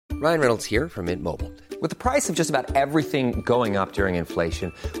Ryan Reynolds here from Mint Mobile. With the price of just about everything going up during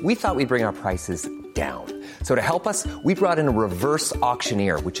inflation, we thought we'd bring our prices down. So to help us, we brought in a reverse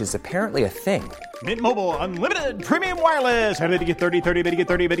auctioneer, which is apparently a thing. Mint Mobile Unlimited Premium Wireless. How to get 30, 30, bit to get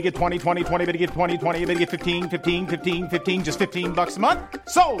 30, bit to get 20, 20, 20, bit to get 20, 20, bit to get 15, 15, 15, 15, just $15 a month?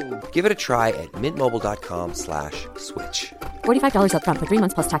 Sold! Give it a try at mintmobile.com/switch. $45 up front for 3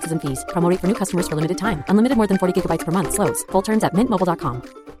 months plus taxes and fees. Promo rate for new customers for limited time. Unlimited more than 40 gigabytes per month. Slows full terms at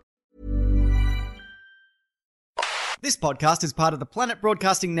mintmobile.com. This podcast is part of the Planet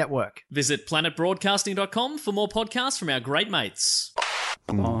Broadcasting Network. Visit planetbroadcasting.com for more podcasts from our great mates.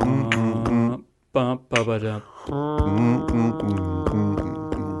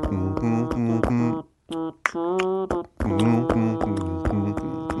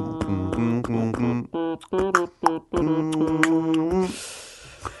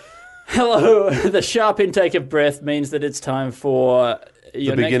 Hello. The sharp intake of breath means that it's time for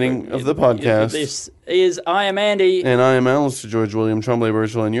the beginning of the podcast. This is I Am Andy. And I am Alistair George William Tremblay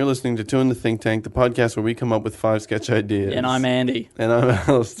Birchall, and you're listening to Two in the Think Tank, the podcast where we come up with 5 sketch ideas. And I'm Andy. And I'm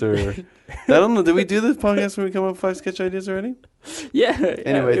Alistair. I don't know, did we do this podcast where we come up with 5 sketch ideas already? Yeah.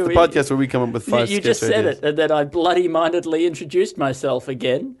 Anyway, it's the podcast where we come up with 5 sketch ideas. You just said it, and then I bloody-mindedly introduced myself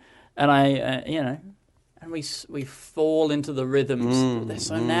again, and and we fall into the rhythms. They're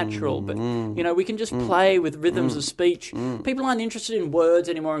so natural, but we can just play with rhythms of speech. People aren't interested in words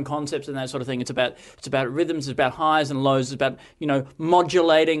anymore and concepts and that sort of thing. It's about rhythms. It's about highs and lows. It's about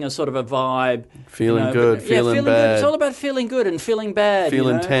modulating a sort of a vibe. Feeling good, feeling bad. Good. It's all about feeling good and feeling bad.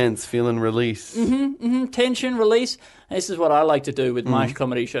 Feeling tense, feeling release. Tension, release. This is what I like to do with my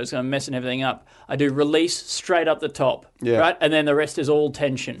comedy shows. I'm messing everything up. I do release straight up the top, right, and then the rest is all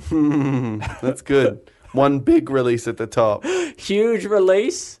tension. That's good. One big release at the top. Huge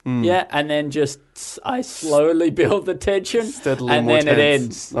release, and then just I slowly build the tension, steadily and more then tense. it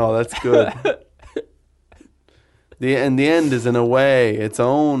ends. Oh, that's good. the end is in a way its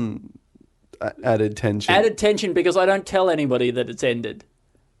own added tension. Added tension because I don't tell anybody that it's ended,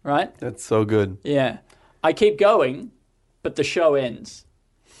 right? That's so good. Yeah, I keep going, but the show ends,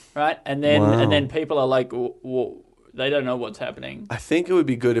 right? And then people are like, they don't know what's happening. I think it would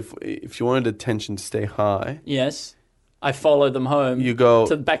be good if you wanted the tension to stay high. Yes. I follow them home. You go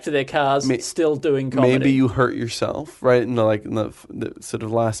back to their cars, still doing comedy. Maybe you hurt yourself, right? In the sort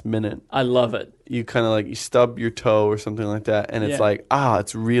of last minute. I love it. You kind of you stub your toe or something like that, and it's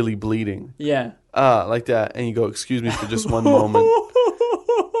it's really bleeding. Yeah. Like that, and you go, excuse me for just one moment.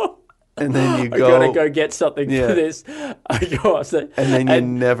 And then you go, I gotta go get something for this. I go upstairs, and then you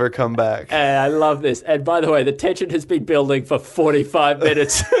never come back. And I love this. And by the way, the tension has been building for 45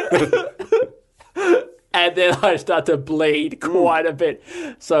 minutes. And then I start to bleed quite a bit.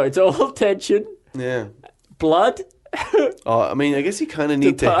 So it's all tension. Yeah. Blood. I guess you kind of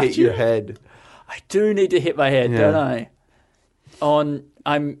need to hit your head. I do need to hit my head, don't I?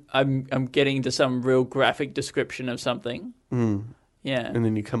 I'm getting into some real graphic description of something. Yeah. And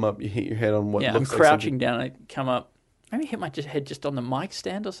then you come up, you hit your head on what looks like I'm crouching down, I come up. Maybe hit my head just on the mic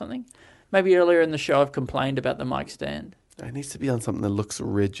stand or something. Maybe earlier in the show I've complained about the mic stand. It needs to be on something that looks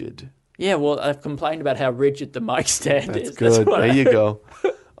rigid. Yeah, well, I've complained about how rigid the mic stand is. That's good. There you go.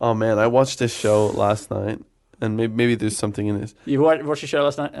 Oh, man, I watched this show last night, and maybe there's something in this. You watched the show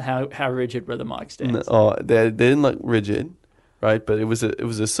last night, and how rigid were the mic stands? They didn't look rigid, right? But it was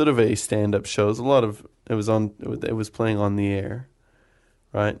a sort of a stand-up show. It was playing on the air.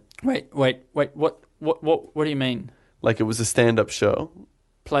 Right. Wait. What do you mean? Like it was a stand-up show.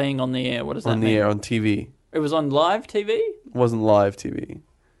 Playing on the air. What does that mean? On the air, on TV. It was on live TV? It wasn't live TV.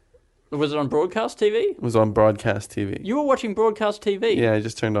 Was it on broadcast TV? It was on broadcast TV. You were watching broadcast TV? Yeah, I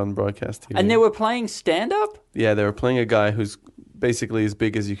just turned on broadcast TV. And they were playing stand-up? Yeah, they were playing a guy who's basically as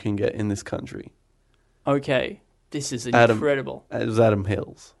big as you can get in this country. Okay. This is incredible. It was Adam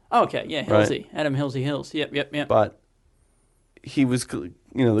Hills. Oh, okay, yeah, Hillsy. Right? Adam Hillsy Hills. Yep. But he was,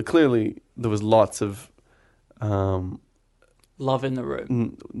 clearly there was lots of love in the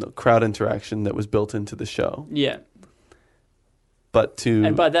room, crowd interaction that was built into the show. Yeah,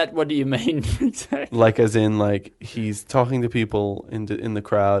 and by that, what do you mean exactly? Like, as in, he's talking to people in the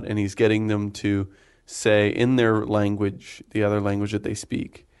crowd, and he's getting them to say in their language, the other language that they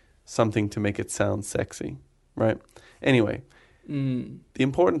speak, something to make it sound sexy, right? Anyway, the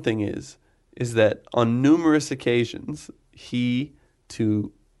important thing is that on numerous occasions.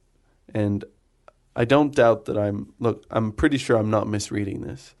 And I don't doubt that I'm pretty sure I'm not misreading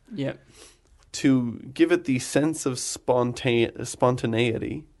this. Yeah. To give it the sense of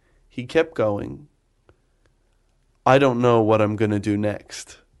spontaneity, he kept going, I don't know what I'm going to do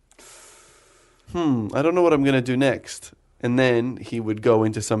next. I don't know what I'm going to do next. And then he would go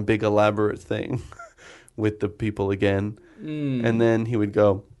into some big elaborate thing with the people again. And then he would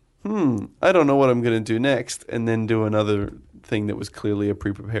go, I don't know what I'm going to do next. And then do another thing that was clearly a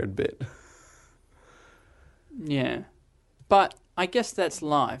pre-prepared bit. Yeah. But I guess that's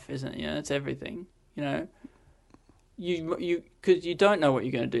life, isn't it? You know, it's everything. You know, because you don't know what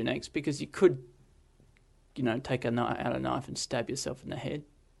you're going to do next, because you could, you know, take out a knife and stab yourself in the head.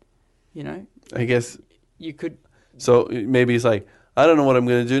 You know? I guess. You could. So maybe he's like, I don't know what I'm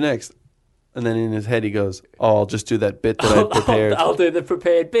going to do next. And then in his head he goes, oh, I'll just do that bit that I prepared. I'll do the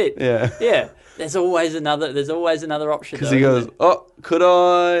prepared bit. Yeah. Yeah. There's always another option. Because he goes, oh, could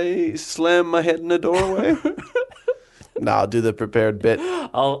I slam my head in a doorway? No, I'll do the prepared bit.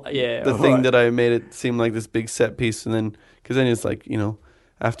 The thing that I made it seem like this big set piece. And then, because then it's like, you know,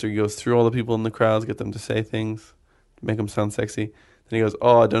 after he goes through all the people in the crowds, get them to say things, make them sound sexy. Then he goes,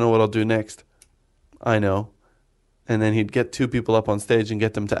 oh, I don't know what I'll do next. I know. And then he'd get two people up on stage and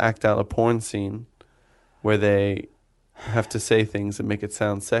get them to act out a porn scene where they have to say things and make it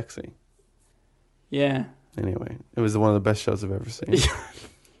sound sexy. Yeah. Anyway, it was one of the best shows I've ever seen.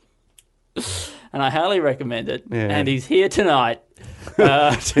 And I highly recommend it. Yeah. And he's here tonight.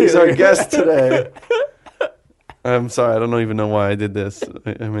 He's our guest today. I'm sorry, I don't even know why I did this.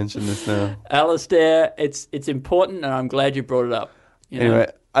 I mentioned this now. Alistair, it's important, and I'm glad you brought it up. Anyway,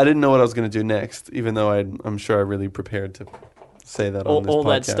 I didn't know what I was going to do next, even though I'm sure I really prepared to say that on this podcast. All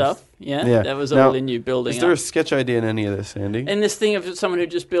that stuff, yeah? That was now, all in you building up. Is there a sketch idea in any of this, Andy? In this thing of someone who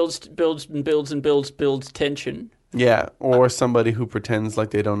just builds tension. Yeah, or somebody who pretends like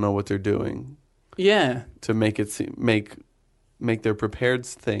they don't know what they're doing. Yeah. To make it make their prepared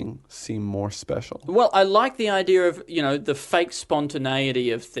thing seem more special. Well, I like the idea of, you know, the fake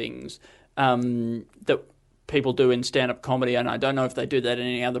spontaneity of things that people do in stand-up comedy, and I don't know if they do that in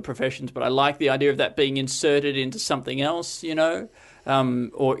any other professions, but I like the idea of that being inserted into something else, you know,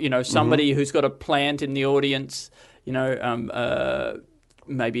 or, you know, somebody who's got a plant in the audience, you know,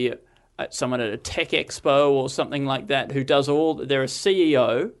 maybe someone at a tech expo or something like that who does they're a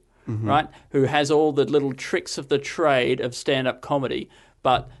CEO, right, who has all the little tricks of the trade of stand-up comedy,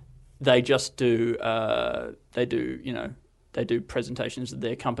 but they just do, they do presentations of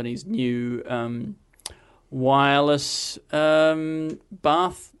their company's new wireless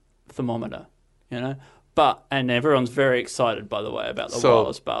bath thermometer, you know. And everyone's very excited, by the way, about the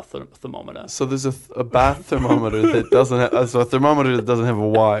wireless bath thermometer. So there's a bath thermometer that doesn't have, so a thermometer that doesn't have a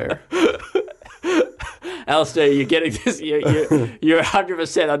wire. Alistair, you're getting this. You're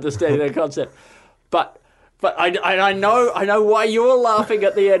 100% understanding the concept, but I know why you're laughing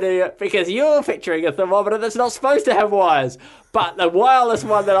at the idea, because you're picturing a thermometer that's not supposed to have wires. But the wireless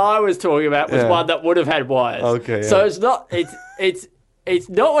one that I was talking about was one that would have had wires. Okay. Yeah. So it's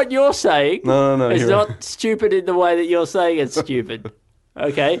not what you're saying. No. It's not stupid in the way that you're saying it's stupid.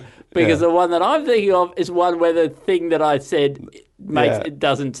 Okay? Because the one that I'm thinking of is one where the thing that I said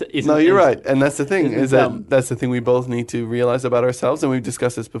isn't. No, you're right. And that's the thing, that's the thing we both need to realize about ourselves, and we've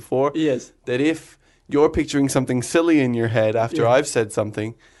discussed this before. Yes. That if you're picturing something silly in your head after I've said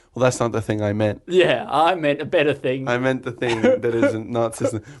something, well, that's not the thing I meant. Yeah, I meant a better thing. I meant the thing that isn't not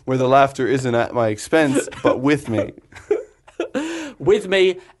system, where the laughter isn't at my expense, but with me. With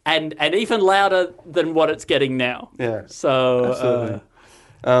me, and even louder than what it's getting now. Yeah. So,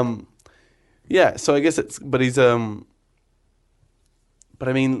 absolutely. So I guess but he's, but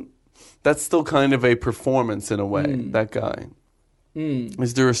I mean, that's still kind of a performance in a way, that guy.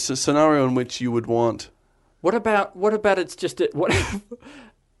 Is there a scenario in which you would want? What about it's just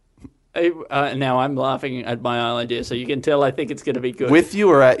now I'm laughing at my idea, so you can tell I think it's going to be good. With you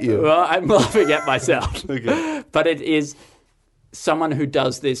or at you? Well, I'm laughing at myself. Okay. But it is someone who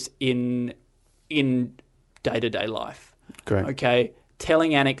does this in day-to-day life. Great. Okay?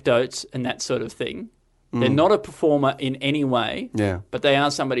 Telling anecdotes and that sort of thing. They're not a performer in any way. Yeah. But they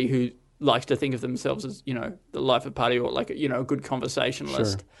are somebody who likes to think of themselves as, you know, the life of party, or like, you know, a good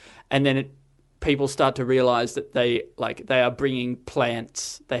conversationalist. Sure. And then people start to realize that they are bringing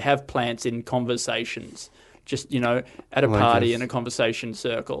plants. They have plants in conversations, just, you know, at a party in a conversation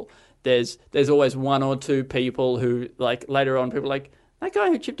circle. There's always one or two people who, like, later on, people are like, that guy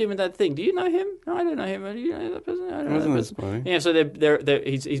who chipped in with that thing, do you know him? No, I don't know him. Do you know that person? I don't know that person. Funny? Yeah, so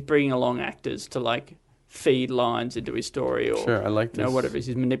he's bringing along actors to, like, feed lines into his story, or sure, I like this. You know, whatever.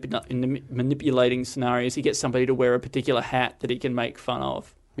 He's manipulating scenarios. He gets somebody to wear a particular hat that he can make fun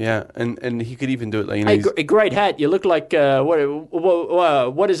of. Yeah, and he could even do it like, you know, a great hat. You look like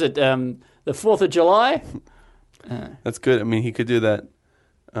what is it? The 4th of July. That's good. I mean, he could do that.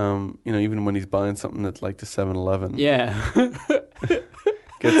 You know, even when he's buying something at like the 7-Eleven. Yeah.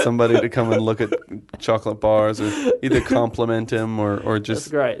 get somebody to come and look at chocolate bars, or either compliment him or just.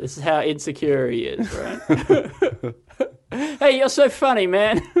 That's great. This is how insecure he is, right? Hey, you're so funny,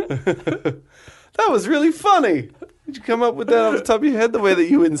 man. That was really funny. Did you come up with that off the top of your head? The way that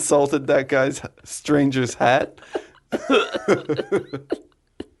you insulted that guy's stranger's hat?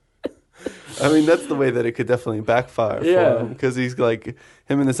 I mean, that's the way that it could definitely backfire for him. Because he's like,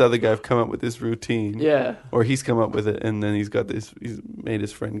 him and this other guy have come up with this routine. Yeah. Or he's come up with it, and then he's made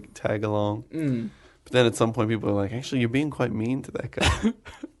his friend tag along. But then at some point, people are like, actually, you're being quite mean to that guy.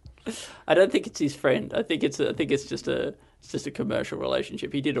 I don't think it's his friend. I think it's just a commercial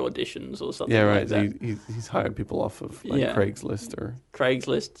relationship. He did auditions or something. Yeah, right. Like that. He's hired people off of like Craigslist or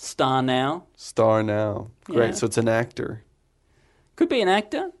Star Now. Star Now. Great. Yeah. So it's an actor. Could be an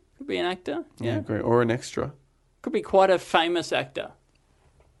actor. Yeah, great. Or an extra. Could be quite a famous actor.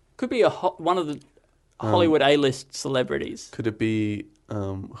 Could be one of the Hollywood A-list celebrities. Could it be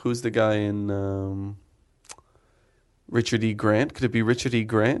who's the guy in Richard E. Grant? Could it be Richard E.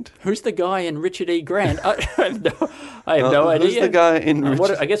 Grant? Who's the guy in Richard E. Grant? I have no idea. Who's the guy in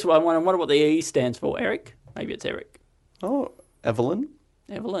Richard? I guess I wonder what the E stands for. Eric? Maybe it's Eric. Oh, Evelyn?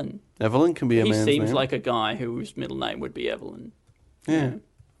 Evelyn. Evelyn can be a man's name. He seems like a guy whose middle name would be Evelyn. Yeah.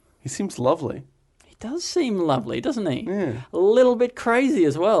 He seems lovely. He does seem lovely, doesn't he? Yeah. A little bit crazy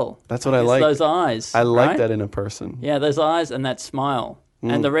as well. That's what I like. Those eyes. I like right? that in a person. Yeah, those eyes and that smile.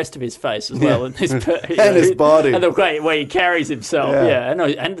 And the rest of his face as well. And his, his body. And the way he carries himself. Yeah.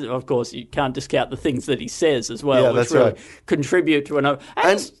 And of course, you can't discount the things that he says as well, which that's really right. contribute to And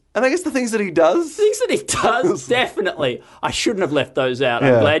I guess the things that he does. Things that he does, definitely. I shouldn't have left those out.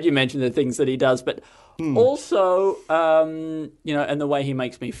 I'm glad you mentioned the things that he does. But also, and the way he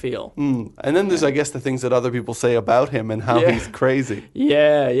makes me feel. And then there's, I guess, the things that other people say about him and how he's crazy.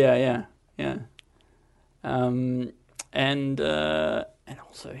 Yeah. And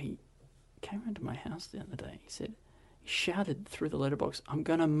also, he came into my house the other day. He shouted through the letterbox, "I'm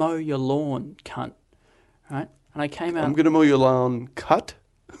going to mow your lawn, cunt." Right? And I came out. I'm going to mow your lawn, cut?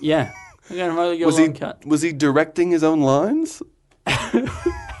 Yeah. I'm going to mow your lawn, cut. Was he directing his own lines?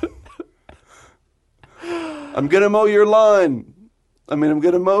 I'm going to mow your lawn. I'm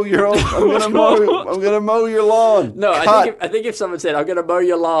going to mow your own. I'm going to mow your lawn. No, cut. I think if someone said, "I'm going to mow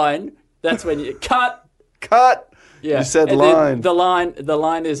your line," that's when you cut. Yeah. You said and line. The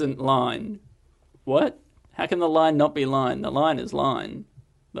line isn't line. What? How can the line not be line? The line is line.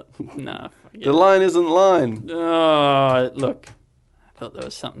 But, no. The line isn't line. Oh, look. I thought there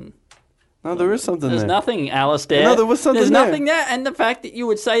was something. No, there is something There's there. nothing, Alistair. No, there was something There's there. nothing there. And the fact that you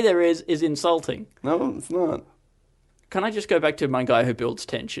would say there is insulting. No, it's not. Can I just go back to my guy who builds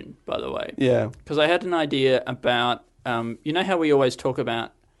tension, by the way? Yeah. Because I had an idea about, you know how we always talk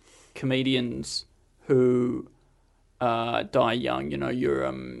about comedians who die young. You know, your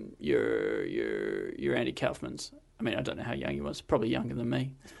Andy Kaufman's. I mean, I don't know how young he was. Probably younger than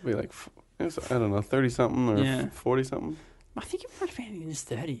me. Probably like, I don't know, 30-something or 40-something. I think he might have been in his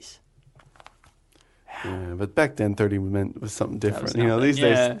 30s. Yeah, but back then 30 was something different. That was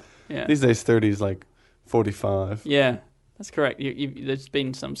these days 30 is like 45. Yeah, that's correct. There's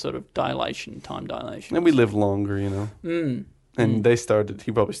been some sort of time dilation. And we live longer, And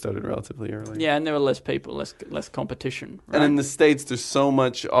he probably started relatively early. Yeah, and there were less people, less competition. Right? And in the States, there's so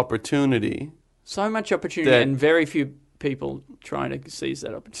much opportunity. So much opportunity and very few people trying to seize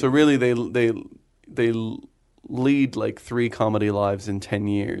that opportunity. So really, they lead like 3 comedy lives in 10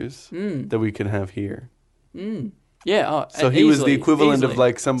 years that we can have here. Yeah. So he was the equivalent of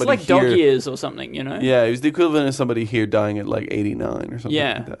like somebody it's like here. dog years or something, Yeah, he was the equivalent of somebody here dying at like 89 or something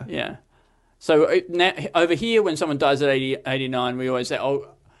like that. Yeah. So now, over here, when someone dies at 89, we always say,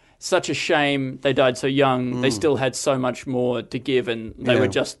 "Oh, such a shame they died so young. They still had so much more to give, and they were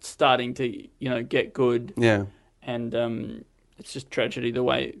just starting to, get good." Yeah. And it's just tragedy the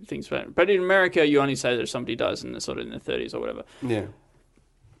way things went. But in America, you only say that if somebody dies in their 30s or whatever. Yeah.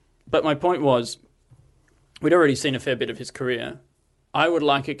 But my point was, we'd already seen a fair bit of his career. I would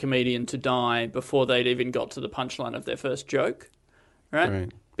like a comedian to die before they'd even got to the punchline of their first joke,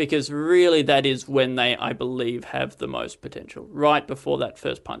 right? Because really that is when they, I believe, have the most potential, right before that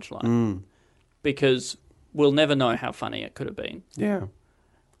first punchline. Because we'll never know how funny it could have been. Yeah.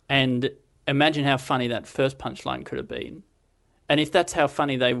 And imagine how funny that first punchline could have been. And if that's how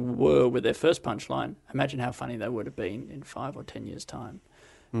funny they were with their first punchline, imagine how funny they would have been in 5 or 10 years' time.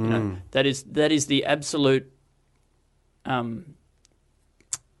 That is the absolute,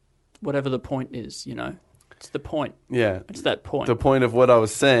 whatever the point is, It's the point. Yeah. It's that point. The point of what I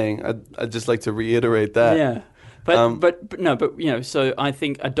was saying, I'd just like to reiterate that. Yeah. So I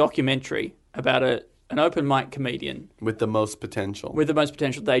think a documentary about an open mic comedian With the most potential. with the most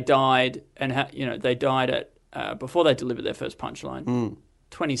potential. They died, and they died at before they delivered their first punchline,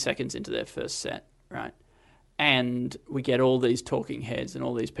 20 seconds into their first set, right? And we get all these talking heads and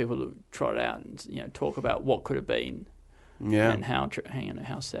all these people who trot out and talk about what could have been, and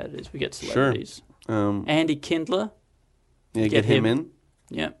how sad it is. We get celebrities. Sure. Andy Kindler, Yeah, get him in.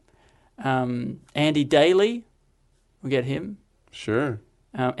 yeah. Andy Daly, we get him. Sure.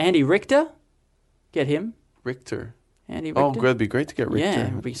 Andy Richter, get him. Richter. Andy Oh, Richter. that'd be great to get Richter. Yeah,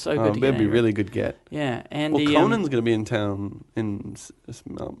 it'd be so good to get That'd be Andy really good get. Yeah, Well, Andy. Conan's going to be in town in.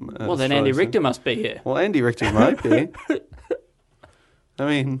 Well, then Andy Richter must be here. Well, Andy Richter might be. I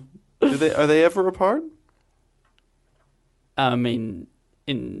mean, are they ever apart? I mean,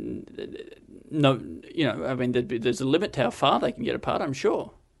 there's a limit to how far they can get apart. I'm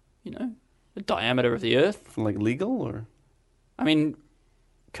sure. The diameter of the Earth. Like legal or? I mean,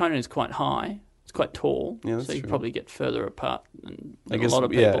 Conan is quite high. It's quite tall. Yeah, that's so you true. probably get further apart than I guess a lot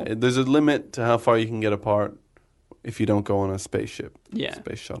of people. yeah. There's a limit to how far you can get apart if you don't go on a spaceship, Yeah.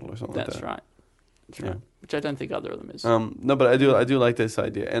 space shuttle or something That's like that. right. That's right. Yeah. Which I don't think either of them is. No, but I do like this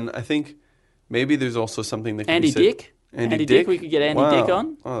idea, and I think maybe there's also something that can Andy be said. Dick. Andy Dick. We could get Andy Wow. Dick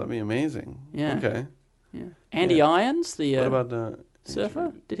on. Oh, that'd be amazing. Yeah. Okay. Yeah. Andy Irons, the What about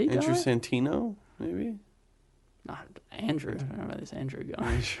surfer. Did he Andrew die? Santino? Maybe. No, Andrew. I don't know about this Andrew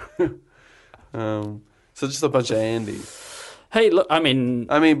guy. So just a bunch of Andys. Hey, look. I mean,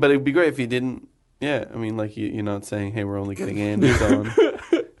 But it'd be great if you didn't. Yeah, I mean, like you're not saying, "Hey, we're only getting Andys on,"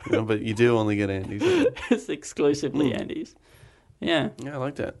 but you do only get Andys on. it's exclusively Andy's. Yeah. Yeah, I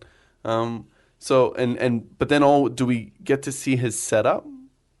like that. So but then do we get to see his setup?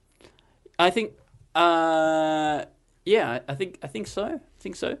 I think. Yeah, I think so.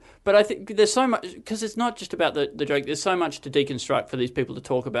 But I think there's so much, because it's not just about the joke. There's so much to deconstruct for these people to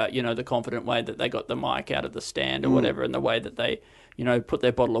talk about, the confident way that they got the mic out of the stand or whatever, and the way that they, put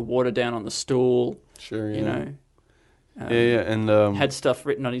their bottle of water down on the stool. Sure, yeah. And and had stuff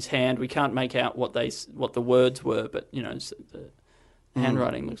written on his hand. We can't make out what the words were, but, the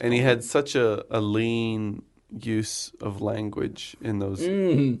handwriting looks and he confident. had such a lean use of language in those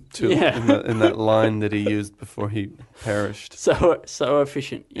two yeah. in that line that he used before he perished. So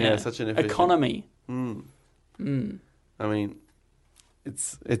efficient. Yeah, such an efficient economy. I mean,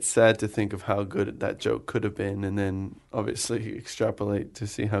 it's sad to think of how good that joke could have been, and then obviously extrapolate to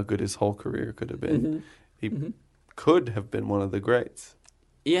see how good his whole career could have been. He could have been one of the greats.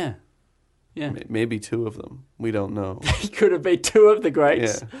 Yeah. Yeah. Maybe two of them. We don't know. He could have been two of the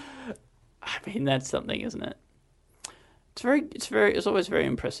greats. Yeah. I mean, that's something, isn't it? It's always very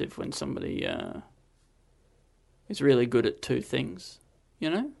impressive when somebody is really good at two things,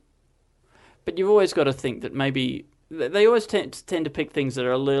 But you've always got to think that maybe they always tend to pick things that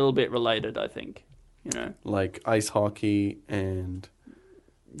are a little bit related, I think, Like ice hockey and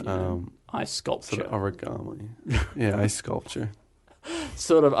ice sculpture. sort of origami. Yeah, ice sculpture.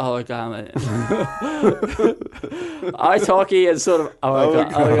 Sort of origami. Ice hockey and sort of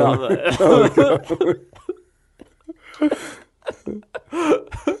origami.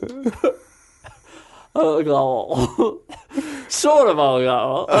 Sort of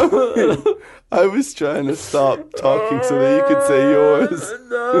origami. I was trying to stop talking so that you could say yours.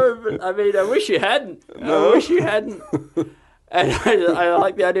 No, but I mean, I wish you hadn't. I wish you hadn't. And I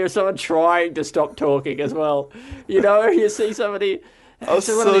like the idea of someone trying to stop talking as well. You see somebody... It's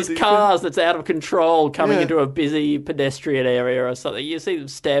one of these cars that's out of control coming into a busy pedestrian area or something. You see them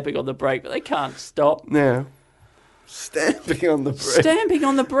stamping on the brake, but they can't stop. Yeah. Stamping on the brake. Stamping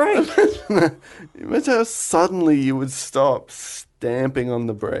on the brake. Imagine how suddenly you would stop stamping on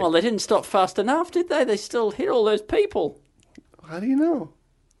the brake. Well, they didn't stop fast enough, did they? They still hit all those people. How do you know?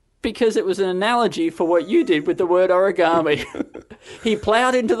 Because it was an analogy for what you did with the word origami. He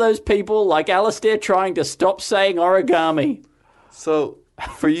ploughed into those people like Alistair trying to stop saying origami. So,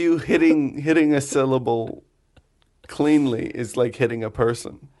 for you, hitting a syllable cleanly is like hitting a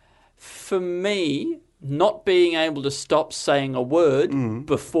person. For me, not being able to stop saying a word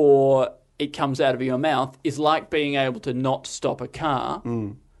before it comes out of your mouth is like being able to not stop a car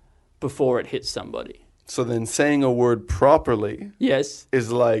before it hits somebody. So then saying a word properly Yes.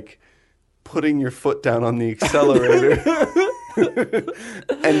 is like putting your foot down on the accelerator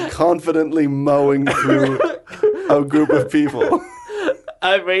and confidently mowing through a group of people.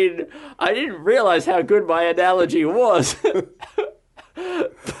 I mean, I didn't realize how good my analogy was.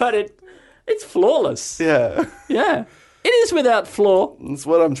 But it's flawless. Yeah. Yeah. It is without flaw. That's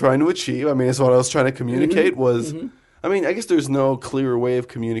what I'm trying to achieve. I mean, it's what I was trying to communicate was... I mean, I guess there's no clearer way of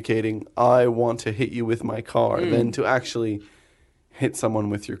communicating I want to hit you with my car than to actually hit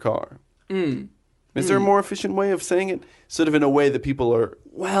someone with your car. Is there a more efficient way of saying it? Sort of in a way that people are...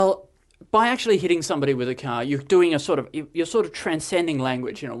 Well, by actually hitting somebody with a car, you're doing you're sort of transcending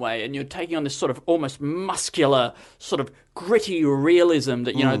language in a way, and you're taking on this sort of almost muscular, sort of gritty realism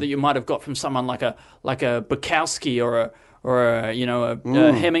that that you might have got from someone like a Bukowski or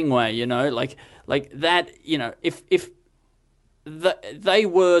a Hemingway, like that, if they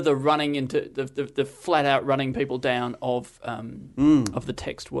were the running into the flat out running people down of the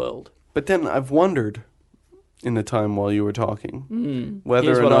text world. But then I've wondered, in the time while you were talking, whether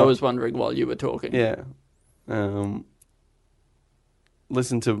Here's or what not... I was wondering while you were talking. Yeah.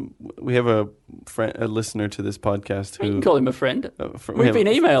 We have a listener to this podcast who... You can call him a friend. We We've have been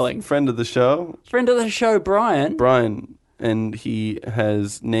a emailing. Friend of the show. Friend of the show, Brian. Brian, and he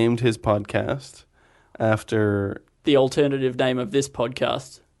has named his podcast after... The alternative name of this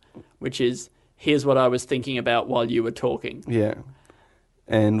podcast, which is Here's What I Was Thinking About While You Were Talking. Yeah.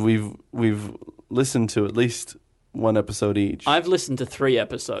 And we've listened to at least one episode each. I've listened to 3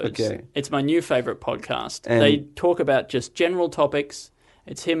 episodes. Okay. It's my new favorite podcast. And they talk about just general topics.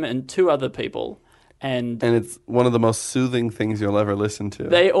 It's him and 2 other people. And it's one of the most soothing things you'll ever listen to.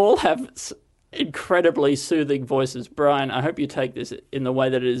 They all have incredibly soothing voices. Brian, I hope you take this in the way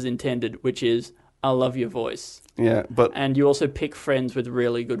that it is intended, which is, I love your voice. Yeah, but... And you also pick friends with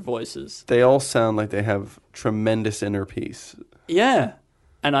really good voices. They all sound like they have tremendous inner peace. Yeah.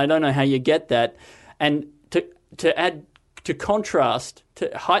 And I don't know how you get that. And to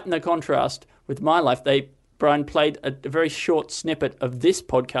heighten the contrast with my life, Brian played a very short snippet of this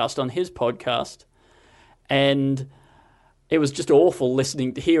podcast on his podcast, and it was just awful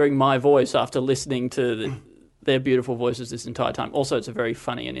hearing my voice after listening to their beautiful voices this entire time. Also, it's a very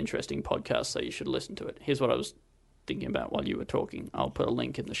funny and interesting podcast, so you should listen to it. Here's what I was thinking about while you were talking. I'll put a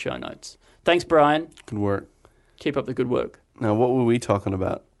link in the show notes. Thanks, Brian. Good work. Keep up the good work. Now, what were we talking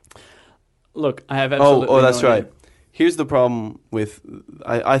about? Look, I have absolutely Oh, that's no right. idea. Here's the problem with...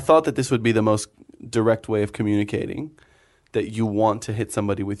 I thought that this would be the most direct way of communicating, that you want to hit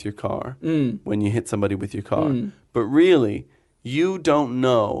somebody with your car when you hit somebody with your car. But really, you don't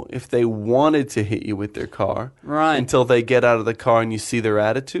know if they wanted to hit you with their car until they get out of the car and you see their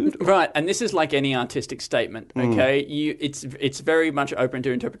attitude. Right, and this is like any artistic statement, okay? It's very much open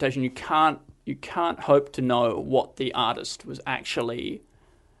to interpretation. You can't hope to know what the artist was actually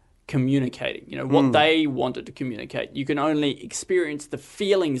communicating, what they wanted to communicate. You can only experience the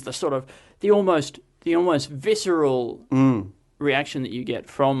feelings, the almost visceral reaction that you get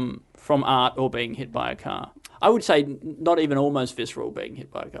from art or being hit by a car. I would say not even almost visceral being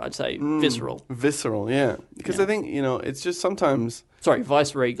hit by a car. I'd say visceral. Visceral, yeah. Because I think, it's just sometimes... Sorry,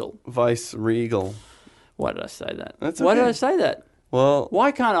 vice-regal. Vice-regal. Why did I say that? That's Why okay. did I say that? Well...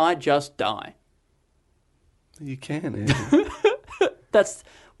 Why can't I just die? You can, Andy. That's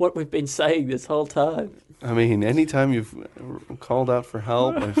what we've been saying this whole time. I mean, anytime you've called out for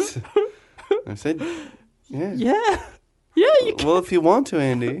help, I've said, yeah. Yeah, you can. Well, if you want to,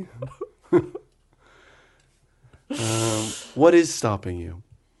 Andy. What is stopping you?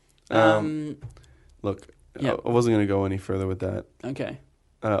 Look, yeah. I wasn't going to go any further with that. Okay.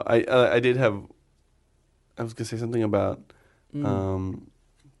 I did have... I was going to say something about,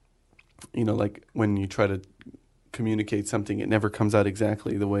 like when you try to communicate something, it never comes out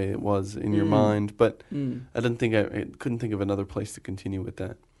exactly the way it was in your mind. But I couldn't think of another place to continue with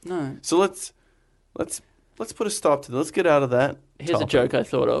that. No. So let's put a stop to that. Let's get out of that. Here's topic. a joke I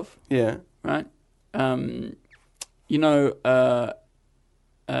thought of. Yeah. Right. Hang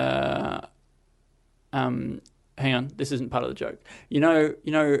on. This isn't part of the joke.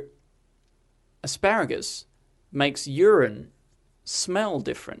 Asparagus makes urine smell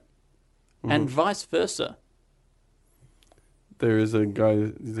different, and vice versa. There's a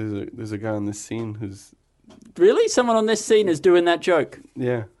guy. There's a guy on this scene who's... Really? Someone on this scene is doing that joke?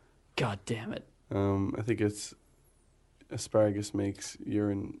 Yeah. God damn it. I think it's asparagus makes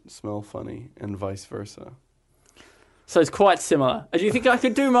urine smell funny, and vice versa. So it's quite similar. Do you think I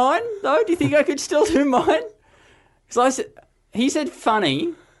could do mine, though? Do you think I could still do mine? Because he said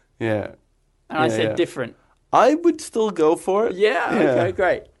funny, Yeah. and I said different. I would still go for it. Yeah, okay,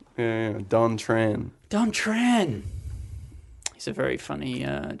 great. Yeah. Don Tran. Don Tran. He's a very funny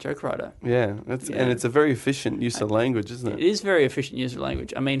joke writer. Yeah, and it's a very efficient use of language, isn't It it? is very efficient use of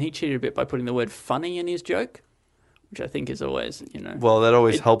language. I mean, he cheated a bit by putting the word funny in his joke, which I think is always, Well, that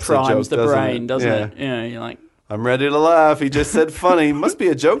always it helps the joke, primes the doesn't brain, it? doesn't Yeah. it? You're like, I'm ready to laugh. He just said funny. Must be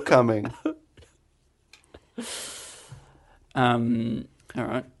a joke coming. all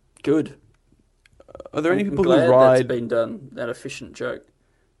right, good. Are there any I'm people glad who ride... that's been done, that efficient joke.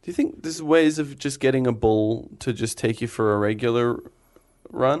 Do you think there's ways of just getting a bull to just take you for a regular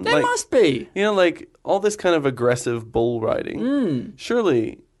run? There must be. You know, like all this kind of aggressive bull riding.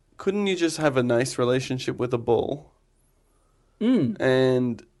 Surely, couldn't you just have a nice relationship with a bull?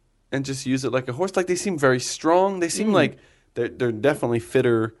 And just use it like a horse? Like they seem very strong. They seem like they're definitely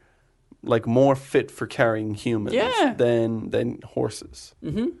fitter, like more fit for carrying humans than horses.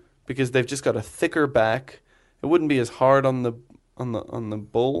 Mm-hmm. Because they've just got a thicker back. It wouldn't be as hard on the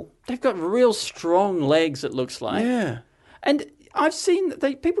bull. They've got real strong legs, it looks like. Yeah. And I've seen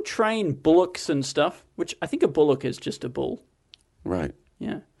people train bullocks and stuff, which I think a bullock is just a bull. Right.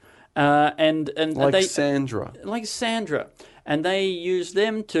 Yeah. And like Sandra. Like Sandra. And they use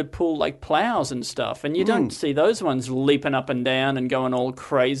them to pull like plows and stuff. And you don't see those ones leaping up and down and going all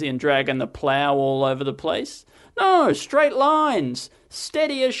crazy and dragging the plow all over the place. No, straight lines.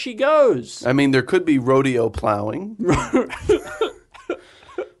 Steady as she goes. I mean, there could be rodeo plowing.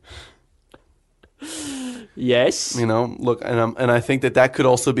 Yes. You know, look, and I think that could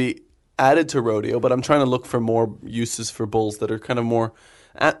also be added to rodeo, but I'm trying to look for more uses for bulls that are kind of more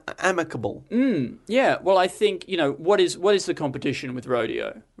amicable. Yeah, well, I think, what is the competition with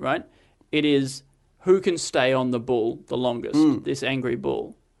rodeo, right? It is who can stay on the bull the longest, this angry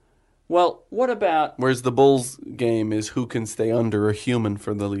bull. Well, what about... Whereas the bull's game is who can stay under a human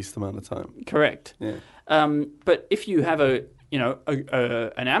for the least amount of time. Correct. Yeah. But if you have an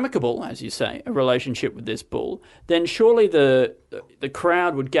amicable, as you say, a relationship with this bull, then surely the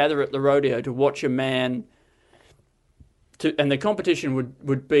crowd would gather at the rodeo to watch a man... and the competition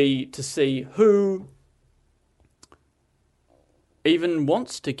would be to see who even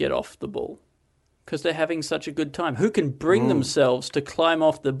wants to get off the bull because they're having such a good time. Who can bring themselves to climb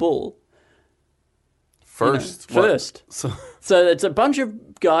off the bull first? So it's a bunch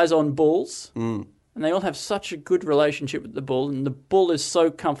of guys on bulls, and they all have such a good relationship with the bull, and the bull is so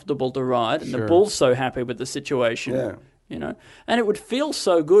comfortable to ride, and the bull's so happy with the situation. Yeah. And it would feel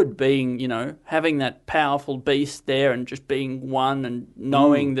so good being, having that powerful beast there and just being one and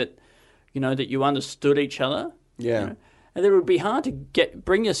knowing that, that you understood each other. Yeah. And it would be hard to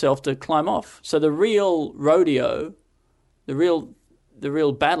bring yourself to climb off. So the real rodeo, the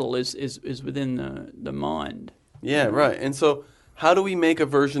real battle is within the mind. Yeah, right. And so how do we make a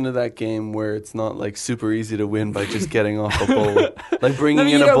version of that game where it's not like super easy to win by just getting off a bull? Like bringing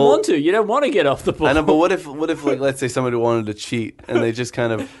in a bull. You don't want to get off the bull. I know, but what if like let's say somebody wanted to cheat and they just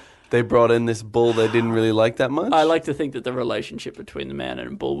kind of they brought in this bull they didn't really like that much? I like to think that the relationship between the man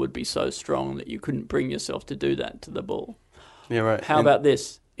and bull would be so strong that you couldn't bring yourself to do that to the bull. Yeah, right. How about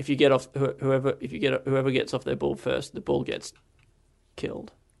this? If you get off whoever gets off their bull first, the bull gets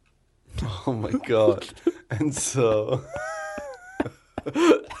killed. Oh my god. And so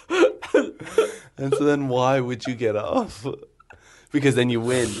then why would you get off? Because then you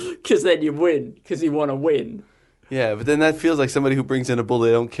win. Because you want to win. Yeah, but then that feels like somebody who brings in a bull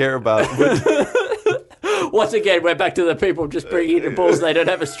they don't care about. Once again, we're back to the people just bringing in bulls they don't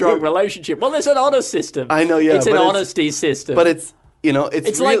have a strong relationship. Well, there's an honor system. I know, yeah. It's an honesty system. But it's,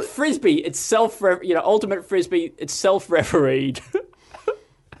 it's really... like Frisbee. It's ultimate Frisbee. It's self-refereed.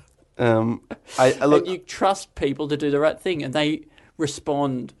 And you trust people to do the right thing, and they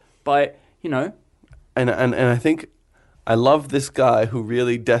respond by, And I think I love this guy who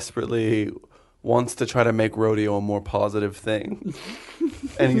really desperately wants to try to make rodeo a more positive thing.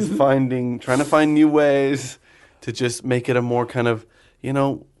 And he's trying to find new ways to just make it a more kind of,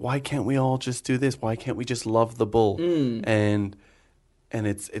 why can't we all just do this? Why can't we just love the bull? And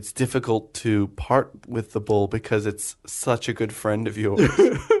it's difficult to part with the bull because it's such a good friend of yours.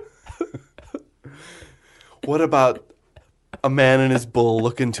 What about a man and his bull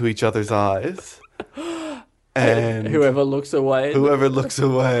look into each other's eyes? And whoever looks away.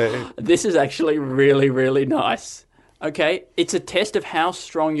 This is actually really, really nice. Okay, it's a test of how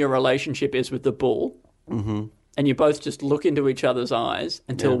strong your relationship is with the bull. Mm-hmm. And you both just look into each other's eyes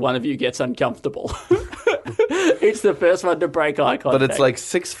until one of you gets uncomfortable. It's the first one to break eye contact. But it's like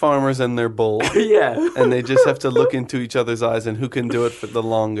 6 farmers and their bull. Yeah. And they just have to look into each other's eyes, and who can do it for the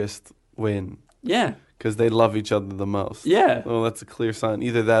longest win. Yeah. Because they love each other the most. Yeah. Well, that's a clear sign.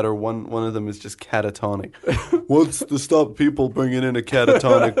 Either that or one of them is just catatonic. What's to stop people bringing in a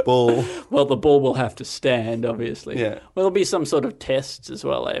catatonic bull? Well, the bull will have to stand, obviously. Yeah. Well, there'll be some sort of tests as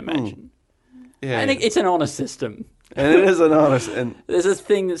well, I imagine. Yeah. I think it's an honor system. And it is an honor. And there's a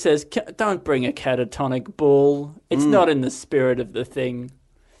thing that says, don't bring a catatonic bull. It's not in the spirit of the thing.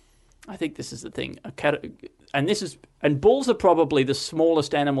 I think this is the thing. And bulls are probably the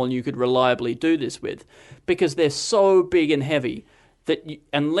smallest animal you could reliably do this with, because they're so big and heavy that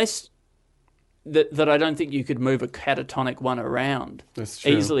unless that I don't think you could move a catatonic one around That's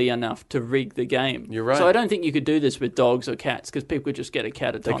true. easily enough to rig the game. You're right. So I don't think you could do this with dogs or cats because people could just get a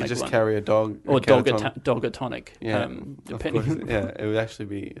catatonic They could just one. carry a dog. Or catatonic. dogatonic. Yeah, Depending. of course. Yeah, it would actually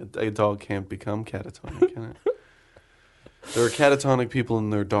be a dog can't become catatonic, can it? There are catatonic people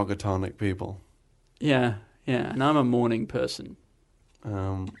and there are dogatonic people. Yeah, and I'm a morning person.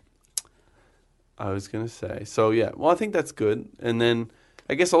 I was gonna say. So yeah, well, I think that's good. And then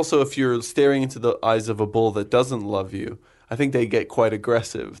I guess also if you're staring into the eyes of a bull that doesn't love you, I think they get quite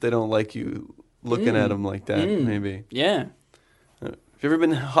aggressive. They don't like you looking at them like that. Maybe. Yeah. Have you ever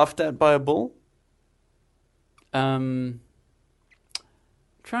been huffed at by a bull? Trying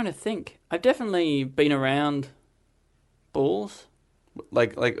to think. I've definitely been around bulls.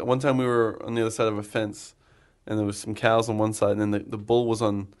 Like one time we were on the other side of a fence, and there was some cows on one side, and then the bull was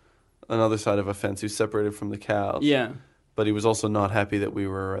on another side of a fence. He was separated from the cows. Yeah. But he was also not happy that we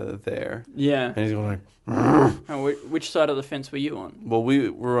were there. Yeah. And he's going like, Oh, which side of the fence were you on? well, we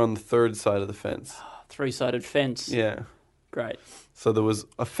were on the third side of the fence. Three-sided fence. Yeah. Great. So there was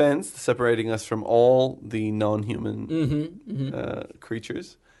a fence separating us from all the non-human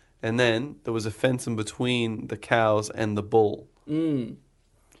creatures. And then there was a fence in between the cows and the bull.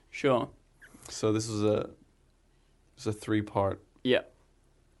 Sure. So this was a three-part Yeah.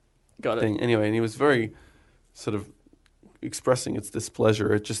 Got it. thing. Anyway, and he was very sort of expressing its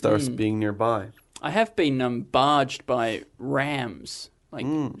displeasure at just us being nearby. I have been barged by rams, like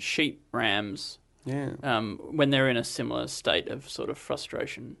sheep rams, Yeah. when they're in a similar state of sort of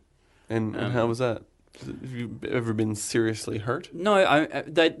frustration. And how was that? Have you ever been seriously hurt? No,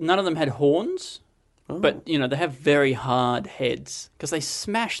 none of them had horns, but you know they have very hard heads because they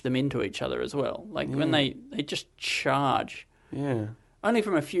smash them into each other as well. Like when they just charge, Yeah. only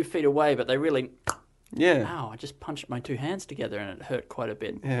from a few feet away, but they really. Yeah. Ow! I just punched my two hands together and it hurt quite a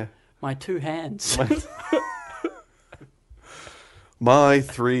bit. Yeah. My two hands. My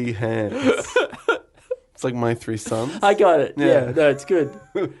three hands. It's like my three sons. I got it. Yeah. Yeah, no, it's good.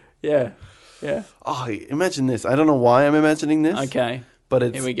 Yeah. Oh, imagine this. I don't know why I'm imagining this. Okay. But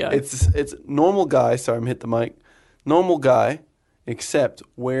it's Here we go. It's normal guy. Sorry, I'm hit the mic. Normal guy, except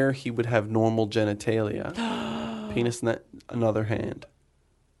where he would have normal genitalia, penis in another hand.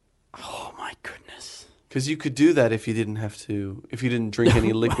 Oh my goodness. Because you could do that if you didn't drink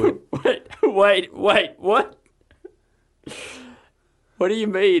any liquid. Wait. What? What do you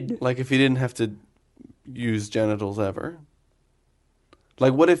mean? Like if you didn't have to use genitals ever.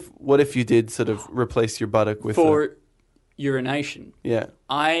 Like what if you did sort of replace your buttock with urination? Yeah.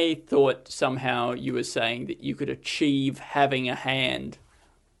 I thought somehow you were saying that you could achieve having a hand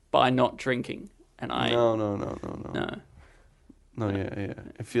by not drinking, and I No. no. Yeah.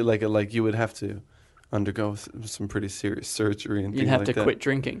 I feel like you would have to undergo some pretty serious surgery and You'd things have like to that. quit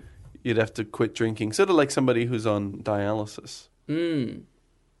drinking. You'd have to quit drinking, sort of like somebody who's on dialysis. I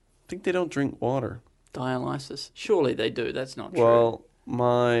think they don't drink water. Dialysis? Surely they do. That's not true. Well,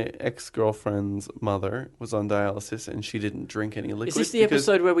 my ex-girlfriend's mother was on dialysis and she didn't drink any liquid. Is this the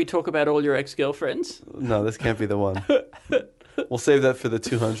episode where we talk about all your ex-girlfriends? No, this can't be the one. We'll save that for the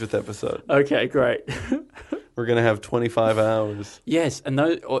 200th episode. Okay, great. We're going to have 25 hours. Yes, and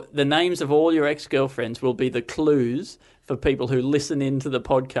the names of all your ex-girlfriends will be the clues for people who listen into the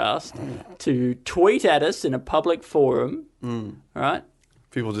podcast to tweet at us in a public forum, right?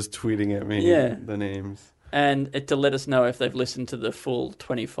 People just tweeting at me the names. And to let us know if they've listened to the full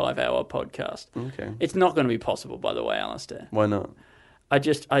 25-hour podcast. Okay. It's not going to be possible, by the way, Alistair. Why not? I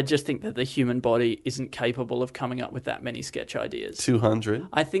just think that the human body isn't capable of coming up with that many sketch ideas. 200?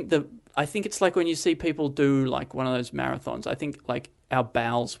 I think it's like when you see people do like one of those marathons. I think like our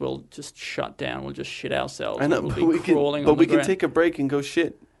bowels will just shut down. We'll just shit ourselves. I know, We'll but be we crawling can, on the ground. take a break and go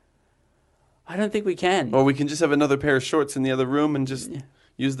shit. I don't think we can. Or we can just have another pair of shorts in the other room and just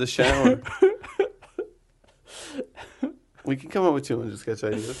use the shower. We can come up with 200 sketch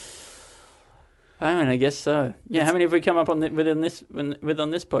ideas. I mean, I guess so. Yeah, how many have we come up on on this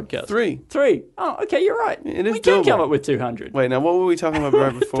podcast? 3. 3. Oh, okay, you're right. It is we can doable. come up with 200. Wait, now what were we talking about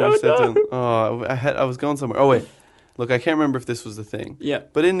right before we sat down? Oh, I was going somewhere. Oh, wait. Look, I can't remember if this was the thing. Yeah.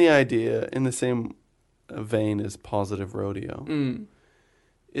 But in the same vein as Positive Rodeo,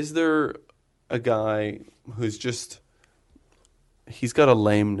 is there a guy who's he's got a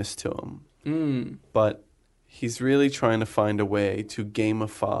lameness to him, but he's really trying to find a way to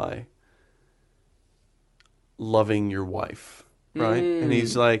gamify loving your wife, right? And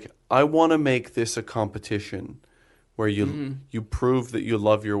he's like, I want to make this a competition where you prove that you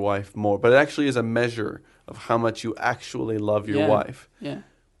love your wife more, but it actually is a measure of how much you actually love your wife. Yeah.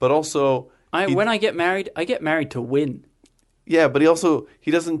 But also, When I get married to win. Yeah, but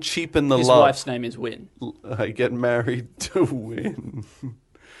he doesn't cheapen the His love. wife's name is Win. I get married to win.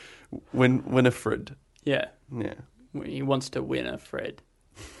 Winifred. Yeah. Yeah. He wants to win a Fred.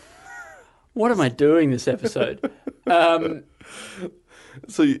 What am I doing this episode?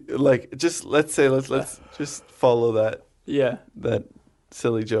 So, let's just follow that Yeah.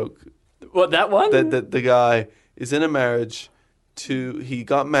 silly joke. What, that one? That the guy is in a marriage he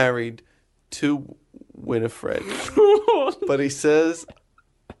got married to Winifred, but he says,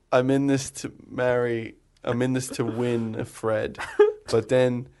 I'm in this to win a Fred. But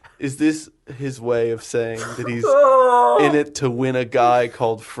then, is this his way of saying that he's in it to win a guy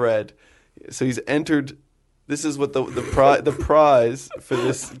called Fred? So he's entered. This is what the prize for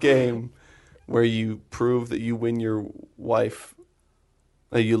this game, where you prove that you win your wife,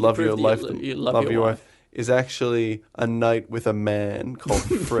 you love your life, you love your wife, is actually a night with a man called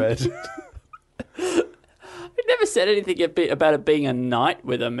Fred. I never said anything about it being a night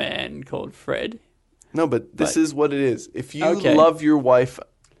with a man called Fred. No, but this is what it is. If you love your wife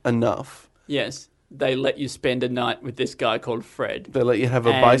enough, yes, they let you spend a night with this guy called Fred. They let you have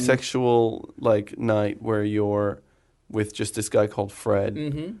a bisexual night where you're with just this guy called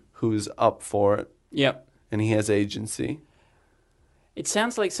Fred, who's up for it. Yep. And he has agency. It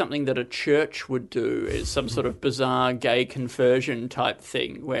sounds like something that a church would do, is some sort of bizarre gay conversion type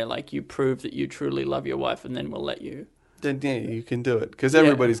thing, where you prove that you truly love your wife, and then we'll let you. Then yeah, you can do it because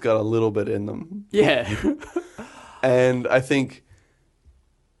everybody's got a little bit in them. Yeah. And I think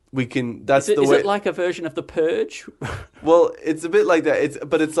we can. Is it like a version of The Purge? Well, it's a bit like that.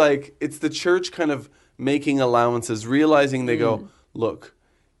 It's the church kind of making allowances, realizing they go, look,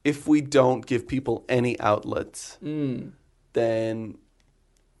 if we don't give people any outlets, then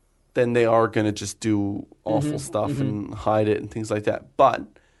they are going to just do awful stuff and hide it and things like that. But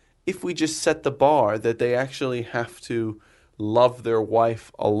if we just set the bar that they actually have to love their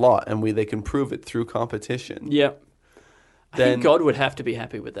wife a lot, and they can prove it through competition. Yep. I think God would have to be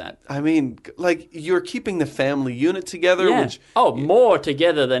happy with that. I mean, you're keeping the family unit together. Yeah. Which, more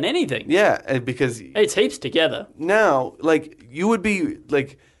together than anything. Yeah, because it's heaps together. Now, you would be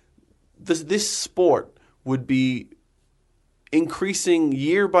this sport would be increasing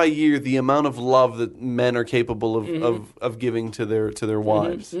year by year the amount of love that men are capable of giving to their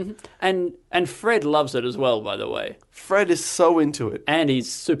wives. And Fred loves it as well, by the way. Fred is so into it. And he's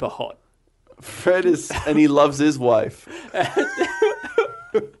super hot. Fred is, and he loves his wife.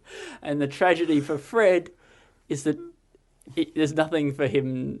 And the tragedy for Fred is that there's nothing for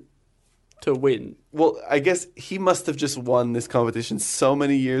him to win. Well, I guess he must have just won this competition so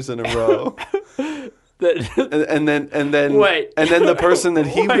many years in a row. and then the person that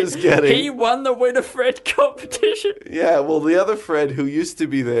he was getting, he won the Winifred competition. Yeah, well, the other Fred who used to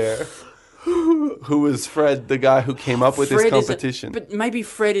be there, who was Fred, the guy who came up with this competition. But maybe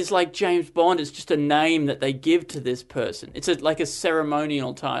Fred is like James Bond. It's just a name that they give to this person. It's like a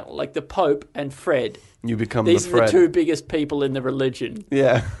ceremonial title, like the Pope and Fred. You become These the Fred. These are the two biggest people in the religion.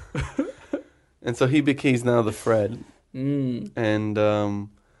 Yeah. And so he's now the Fred. And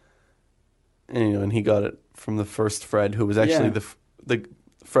and he got it from the first Fred, who was actually the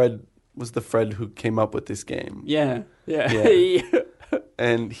Fred was the Fred who came up with this game. Yeah.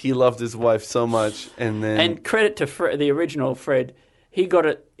 And he loved his wife so much, and credit to the original Fred, he got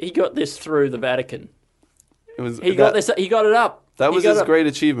it. He got this through the Vatican. He got it up. That was his great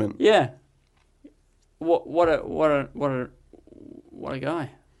achievement. Yeah. What a guy.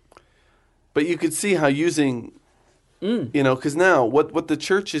 But you could see how using, because now what the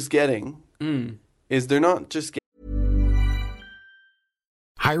church is getting is they're not just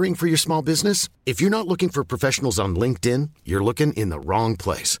Hiring for your small business? If you're not looking for professionals on LinkedIn, you're looking in the wrong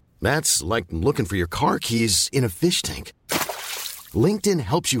place. That's like looking for your car keys in a fish tank. LinkedIn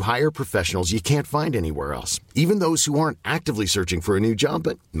helps you hire professionals you can't find anywhere else, even those who aren't actively searching for a new job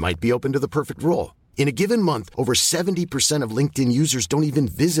but might be open to the perfect role. In a given month, over 70% of LinkedIn users don't even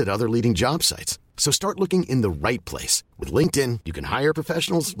visit other leading job sites. So start looking in the right place. With LinkedIn, you can hire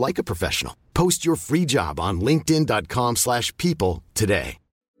professionals like a professional. Post your free job on linkedin.com/people today.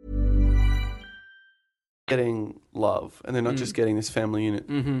 Getting love, and they're not just getting this family unit.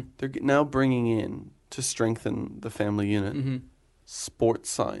 They're now bringing in, to strengthen the family unit, sports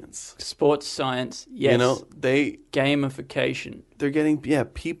science. Sports science, yes. Gamification. They're getting,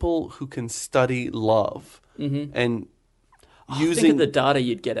 people who can study love. And using think of the data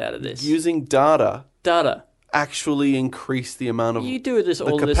you'd get out of this. Using data. Data. Actually increase the amount of you do all this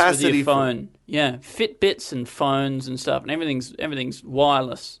with your phone. Fitbits and phones and stuff, and everything's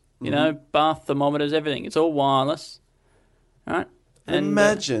wireless. You know, bath thermometers, everything. It's all wireless. Right? And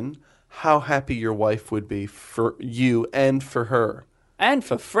imagine how happy your wife would be for you and for her. And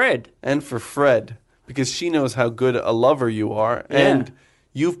for Fred. And for Fred. Because she knows how good a lover you are. Yeah. And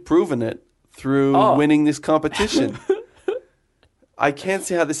you've proven it through winning this competition. I can't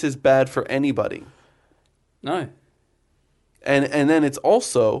see how this is bad for anybody. No. And then it's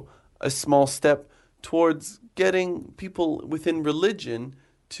also a small step towards getting people within religion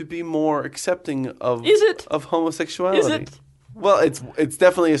to be more accepting of of homosexuality. Is it? Well, it's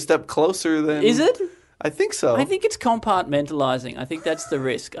definitely a step closer than. Is it? I think so. I think it's compartmentalizing. I think that's the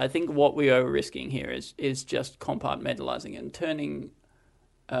risk. I think what we are risking here is just compartmentalizing and turning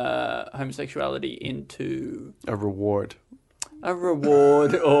homosexuality into a reward. A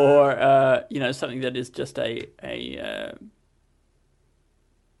reward, or something that is just a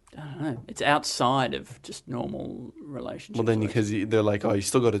I don't know. It's outside of just normal relationships. Well, then because they're like, oh, you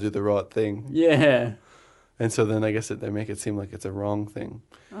still got to do the right thing. Yeah. And so then I guess they make it seem like it's a wrong thing.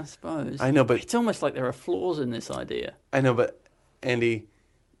 I suppose. I know, but it's almost like there are flaws in this idea. I know, but Andy,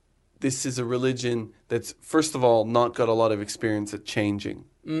 this is a religion that's first of all not got a lot of experience at changing,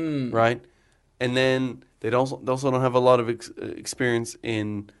 right? And then they also don't have a lot of experience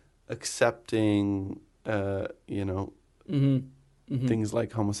in accepting, things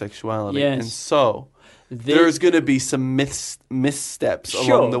like homosexuality. Yes. And so there's going to be some missteps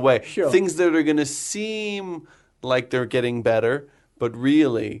along the way. Sure. Things that are going to seem like they're getting better, but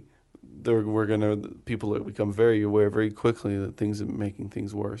really people become very aware very quickly that things are making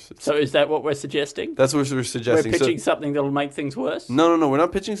things worse. So is that what we're suggesting? That's what we're suggesting. We're pitching something that'll make things worse? No. We're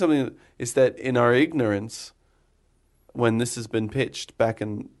not pitching something. It's that in our ignorance, when this has been pitched back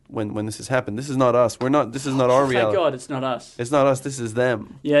in when this has happened, this is not us. This is not our reality. Thank God it's not us. It's not us. This is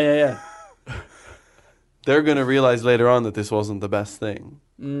them. Yeah. They're going to realize later on that this wasn't the best thing.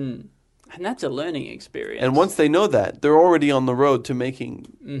 And that's a learning experience. And once they know that, they're already on the road to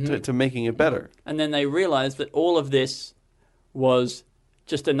making to making it better. And then they realize that all of this was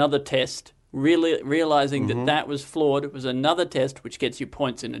just another test, really realizing that was flawed. It was another test which gets you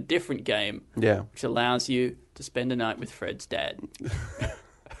points in a different game, which allows you to spend a night with Fred's dad.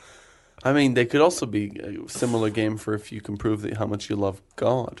 I mean, they could also be a similar game for if you can prove how much you love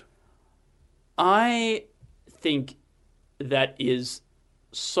God. I think that is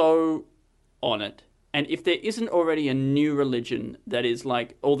so on it. And if there isn't already a new religion that is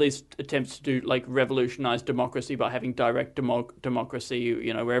like all these attempts to do like revolutionize democracy by having direct democracy,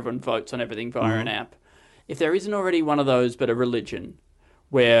 where everyone votes on everything via an app. If there isn't already one of those, but a religion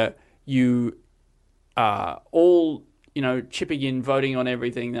where you are all, chipping in, voting on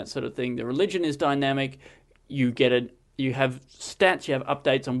everything, that sort of thing. The religion is dynamic. You get it. You have stats, you have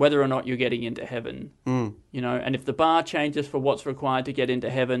updates on whether or not you're getting into heaven. And if the bar changes for what's required to get into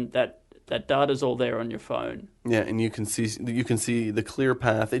heaven, that data's all there on your phone. Yeah, and you can see the clear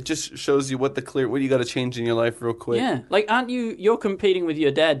path. It just shows you what you got to change in your life real quick. Yeah, like you're competing with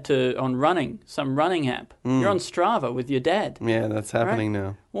your dad on running, some running app. You're on Strava with your dad. Yeah, that's happening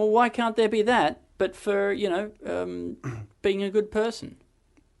now. Well, why can't there be that? But for being a good person.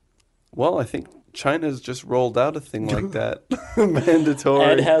 Well, I think China's just rolled out a thing like that,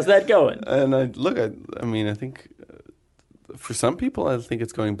 mandatory. And how's that going? And I think for some people, I think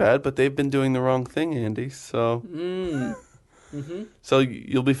it's going bad, but they've been doing the wrong thing, Andy. So, so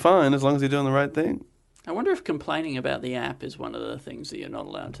you'll be fine as long as you're doing the right thing. I wonder if complaining about the app is one of the things that you're not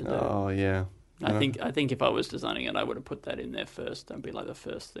allowed to do. Oh yeah. I think if I was designing it, I would have put that in there first. That'd be like the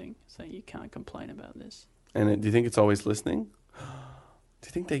first thing. So you can't complain about this. And do you think it's always listening? Do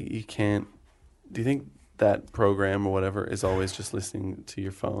you think that you can't? Do you think that program or whatever is always just listening to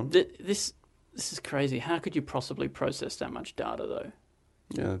your phone? This is crazy. How could you possibly process that much data, though?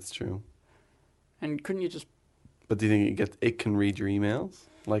 Yeah, that's true. And couldn't you just? But do you think it can read your emails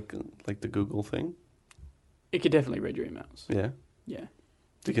like the Google thing? It could definitely read your emails. Yeah. Yeah.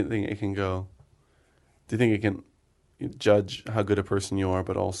 Do you think it can go? Do you think it can judge how good a person you are,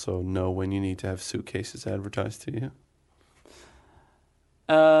 but also know when you need to have suitcases advertised to you?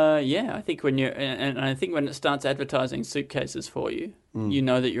 Yeah, I think when it starts advertising suitcases for you, you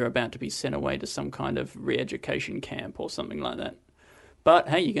know that you're about to be sent away to some kind of re-education camp or something like that. But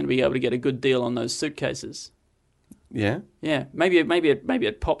hey, you're going to be able to get a good deal on those suitcases. Yeah. Yeah. Maybe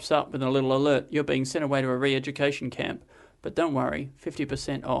it pops up with a little alert. You're being sent away to a re-education camp, but don't worry,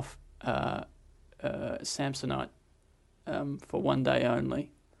 50% off Samsonite for one day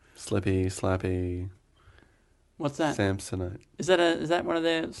only. Slippy, slappy. What's that? Samsonite. Is that one of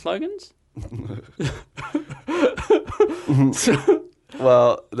their slogans?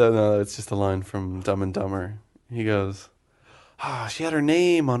 Well, no, it's just a line from Dumb and Dumber. He goes, she had her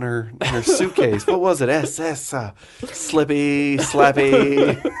name on her suitcase. What was it? SS. Slippy,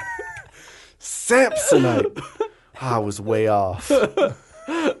 slappy. Samsonite. I was way off.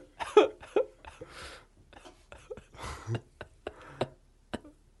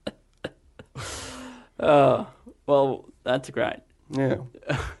 Well, that's great. Yeah.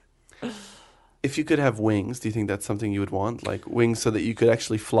 If you could have wings, do you think that's something you would want? Like wings so that you could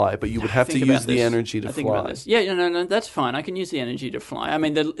actually fly, but you would have to Think use about the this. energy to I think about fly. this. Yeah, no, that's fine. I can use the energy to fly. I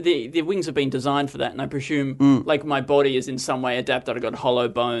mean, the wings have been designed for that, and I presume, like, my body is in some way adapted. I've got hollow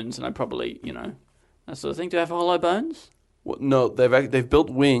bones, and I probably, that sort of thing. Do I have hollow bones? Well, no, they've built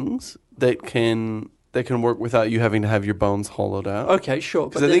wings that can work without you having to have your bones hollowed out. Okay, sure.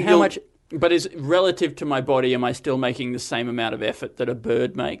 But I then think how you'll- much? But is relative to my body, am I still making the same amount of effort that a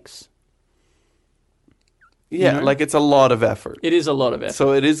bird makes? Yeah, like it's a lot of effort. It is a lot of effort.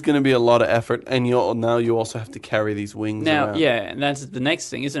 So it is going to be a lot of effort, and you also have to carry these wings Now, around. yeah, and that's the next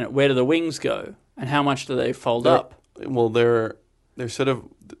thing, isn't it? Where do the wings go, and how much do they fold up? Well, they're sort of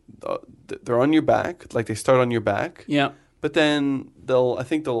they're on your back, like they start on your back. Yeah. But then I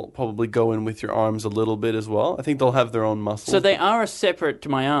think they'll probably go in with your arms a little bit as well. I think they'll have their own muscles. So they are separate to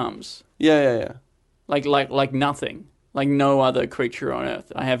my arms, Yeah. like nothing, like no other creature on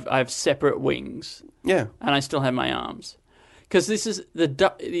Earth. I have separate wings, Yeah. and I still have my arms. Because this is the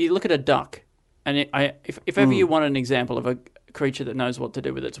duck. You look at a duck, and if ever you want an example of a creature that knows what to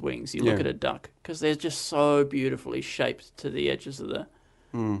do with its wings, you look at a duck, because they're just so beautifully shaped to the edges of the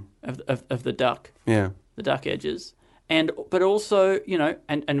of the duck, Yeah. the duck edges, but also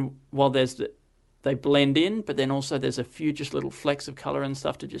and while they blend in, but then also there's a few just little flecks of color and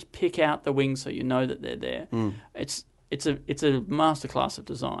stuff to just pick out the wings so you know that they're there. It's a masterclass of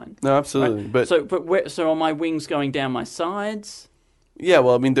design. No, absolutely. Right? But so are my wings going down my sides? yeah,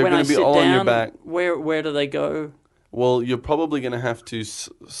 well, I mean, they're When going I to be sit all down, on your back. Where do they go? Well, you're probably going to have to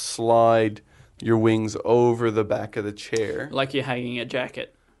slide your wings over the back of the chair. Like you're hanging a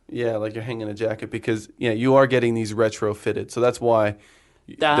jacket. Yeah, like you're hanging a jacket because, you are getting these retrofitted. So that's why.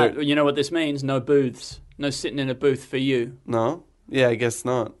 You know what this means? No booths. No sitting in a booth for you. No? Yeah, I guess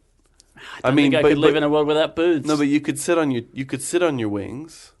not. I think I could live in a world without booths. No, but you could sit on your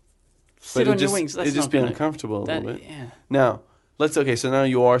wings. Sit but on your wings. That's it'd just not be gonna- uncomfortable a little bit. Yeah. Now, so now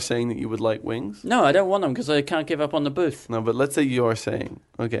you are saying that you would like wings? No, I don't want them because I can't give up on the booth. No, but let's say you are saying,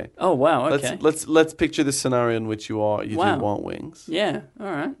 okay. Oh wow. Okay. Let's picture the scenario in which you Wow. do want wings. Yeah. All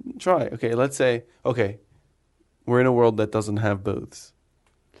right. Try. Okay, let's say, we're in a world that doesn't have booths.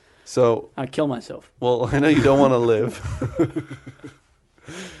 So, I'd kill myself. well, I know you don't want to live.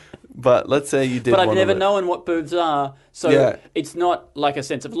 But let's say you did But I've wanna never live. known what booths are, so Yeah. it's not like a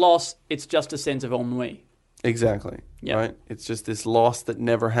sense of loss. It's just a sense of ennui. Exactly. Yeah. Right? It's just this loss that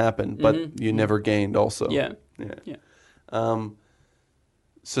never happened, but you never gained also. Yeah. Yeah. Yeah.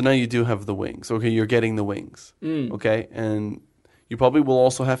 So now you do have the wings. Okay, you're getting the wings. Mm. Okay, and you probably will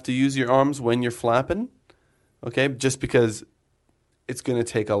also have to use your arms when you're flapping. Okay, just because it's going to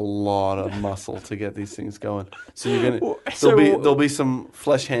take a lot of muscle to get these things going. So you're going to there'll be some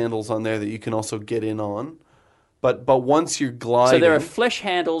flesh handles on there that you can also get in on. But once you're gliding, So there are flesh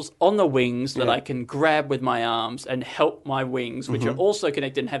handles on the wings that I can grab with my arms and help my wings, which are also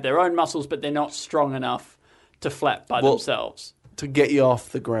connected and have their own muscles, but they're not strong enough to flap by themselves. to get you off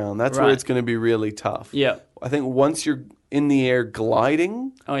the ground. That's where Right. it's going to be really tough. Yeah. I think once you're in the air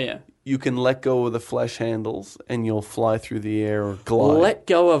gliding, Oh, yeah. you can let go of the flesh handles and you'll fly through the air or glide. Let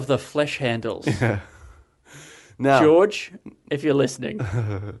go of the flesh handles. Now, George, if you're listening.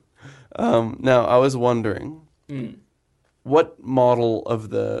 now I was wondering, what model of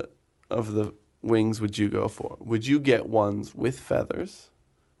the wings would you go for? Would you get ones with feathers,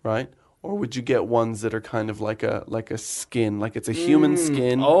 right? Or would you get ones that are kind of like a skin, like it's a human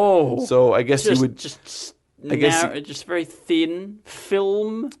skin? Oh. So I guess you would Just guess narrow, just very thin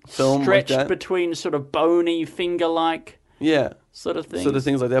film like stretched that? between sort of bony finger-like yeah, sort of things. sort of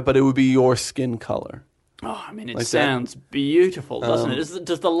things like that. But it would be your skin color. Oh, I mean, it Like that. sounds beautiful, doesn't it?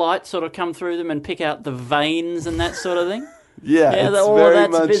 Does the light sort of come through them and pick out the veins and that sort of thing? Yeah, Yeah, it's all very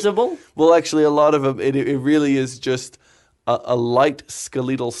that's much visible. Well, actually, a lot of it really is just a light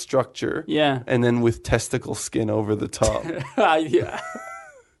skeletal structure. Yeah. and then with testicle skin over the top. Yeah.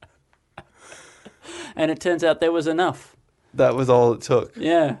 And it turns out there was enough. That was all it took.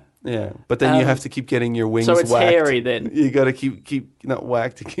 Yeah. Yeah, but then you have to keep getting your wings So it's whacked. hairy then. You got to keep not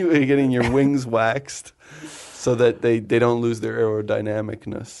whacked, keep getting your wings waxed so that they don't lose their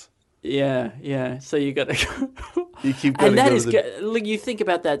aerodynamicness. Yeah, yeah. So you got to You keep gotta and that go is to the, look, you think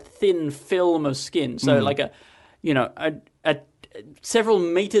about that thin film of skin. So like a several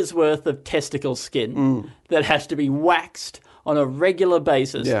meters worth of testicle skin that has to be waxed on a regular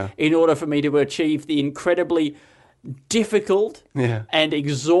basis in order for me to achieve the incredibly difficult Yeah. and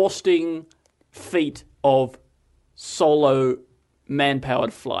exhausting feet of solo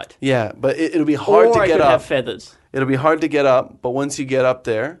man-powered flight. Yeah, but it'll be hard Or to I get could up. have feathers. It'll be hard to get up, but once you get up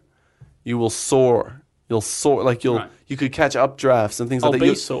there, you will soar. You'll soar like Right. you could catch updrafts and things I'll like that.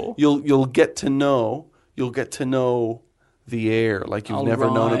 be soar. You'll get to know the air like you've I'll never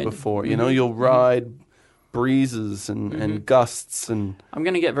known it ride. before. You know, you'll ride breezes and gusts and I'm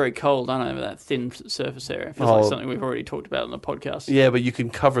going to get very cold, aren't I, over that thin surface area? It feels like Oh. something we've already talked about on the podcast. yeah, but you can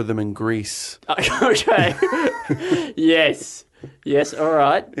cover them in grease. Okay. Yes. Yes, all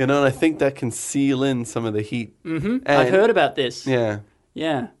right. You know, and I think that can seal in some of the heat. Mm-hmm. I've heard about this. Yeah.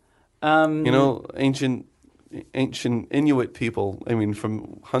 Yeah. You know, ancient Inuit people, I mean,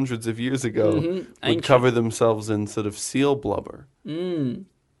 from hundreds of years ago, would Ancient. cover themselves in sort of seal blubber.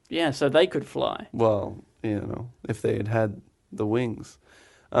 Yeah, so they could fly. Well, you know, if they had the wings.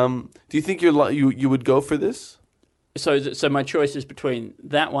 Do you think you would go for this? So my choice is between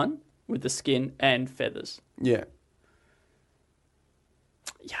that one with the skin and feathers. Yeah.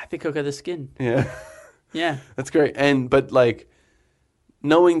 Yeah, I think I'll go the skin. Yeah. Yeah. That's great. But like,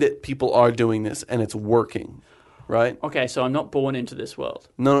 knowing that people are doing this and it's working, right? Okay, so I'm not born into this world.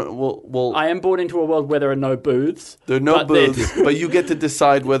 No, well, I am born into a world where there are no booths. there are no but then- booths, but you get to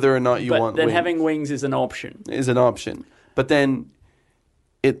decide whether or not you but want then wings. having wings is an option. Is an option. But then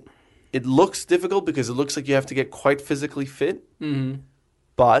it looks difficult because it looks like you have to get quite physically fit. Mm-hmm.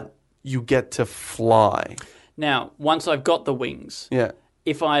 But you get to fly. Now, once I've got the wings, Yeah.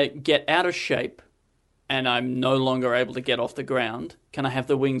 if I get out of shape and I'm no longer able to get off the ground, can I have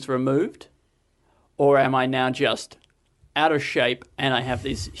the wings removed? Or am I now just out of shape and I have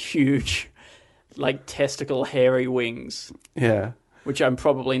these huge, like, testicle hairy wings, Yeah. which I'm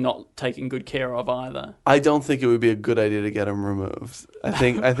probably not taking good care of either? I don't think it would be a good idea to get them removed. I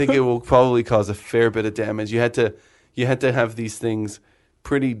think it will probably cause a fair bit of damage. You had to have these things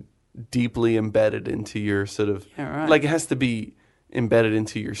pretty deeply embedded into your sort of like it has to be embedded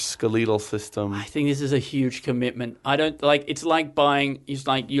into your skeletal system. I think this is a huge commitment. I don't like. It's like buying. It's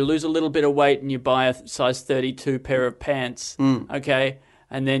like you lose a little bit of weight and you buy a size 32 pair of pants. Okay,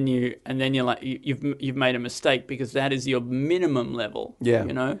 and then you're like you've made a mistake because that is your minimum level. Yeah.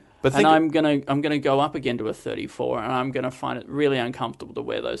 you know. But and think- I'm gonna go up again to a 34, and I'm gonna find it really uncomfortable to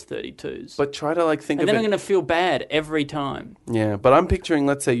wear those 32s. But try to like think and of then it. I'm gonna feel bad every time. Yeah, but I'm picturing,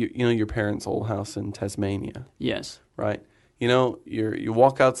 let's say you know your parents' old house in Tasmania, Yes. right? You know, you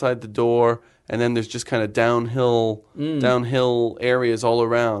walk outside the door, and then there's just kind of downhill areas all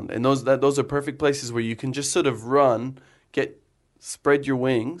around, and those are perfect places where you can just sort of run, spread your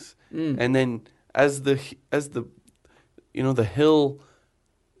wings, and then as the the hill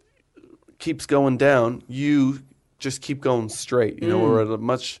keeps going down, you just keep going straight. You know, we're at a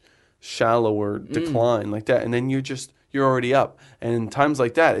much shallower decline like that, and then you're already up. And in times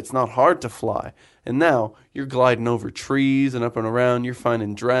like that, it's not hard to fly. And now you're gliding over trees and up and around. You're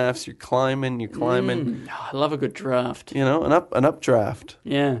finding drafts. You're climbing. Oh, I love a good draft. You know, an updraft.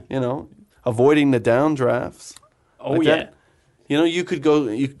 Yeah. You know, avoiding the downdrafts. Oh like yeah. that. You know, you could go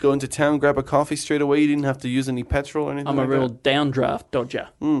into town, grab a coffee straight away. You didn't have to use any petrol or anything. I'm a like real that. downdraft dodger.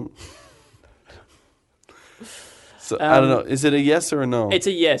 So I don't know. Is it a yes or a no? It's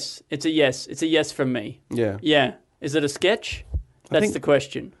a yes. It's a yes. It's a yes from me. Yeah. Yeah. Is it a sketch? That's think- the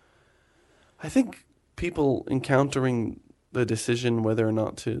question. I think people encountering the decision whether or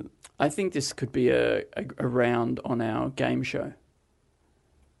not to. I think this could be a round on our game show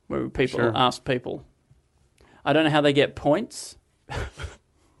where people Sure. ask people. I don't know how they get points.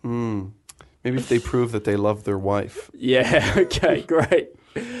 Maybe if they prove that they love their wife. Yeah. Okay. Great.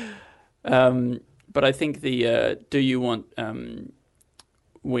 But I think the do you want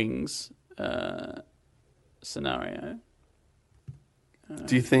wings scenario.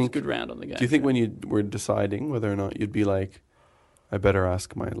 Do you think? It's a good round on the game. Do you think when you were deciding whether or not you'd be like, I better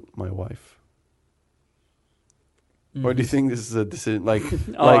ask my wife? Or do you think this is a decision like?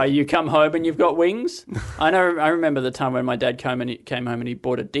 Oh, you come home and you've got wings? I know. I remember the time when my dad came home and he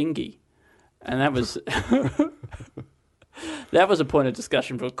bought a dinghy, and that was that was a point of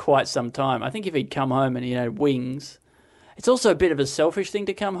discussion for quite some time. I think if he'd come home and he had wings, it's also a bit of a selfish thing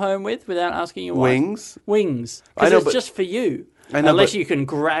to come home with without asking your wife. Wings, I because know, it's but- just for you. I know, Unless but- you can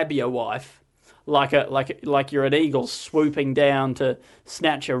grab your wife like you're an eagle swooping down to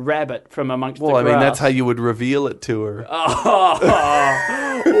snatch a rabbit from amongst the Well, grass. I mean, that's how you would reveal it to her.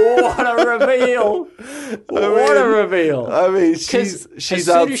 Oh, what a reveal! What a reveal! I mean, Because she's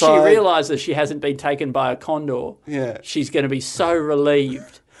as soon as she outside. realizes she hasn't been taken by a condor, Yeah. she's going to be so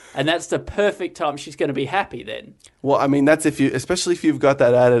relieved, and that's the perfect time. She's going to be happy then. Well, I mean, that's especially if you've got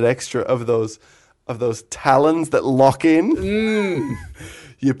that added extra of those talons that lock in.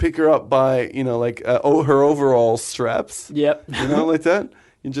 you pick her up by, like her overall straps. Yep. Like that.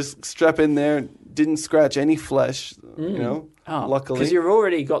 You just strap in there. Didn't scratch any flesh. Luckily, because you've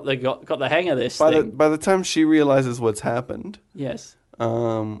already got the hang of this thing. By the time she realizes what's happened, yes,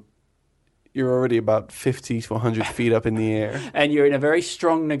 you're already about 50 to 100 feet up in the air. And you're in a very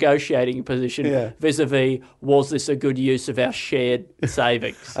strong negotiating position vis-a-vis, was this a good use of our shared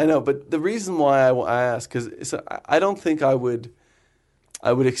savings? I know, but the reason why I ask, because I don't think I would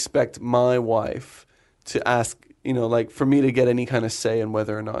expect my wife to ask, like for me to get any kind of say in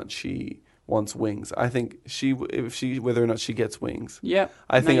whether or not she wants wings. I think whether or not she gets wings. Yeah.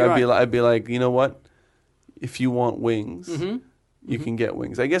 I think I'd be like, you know what? If you want wings, you can get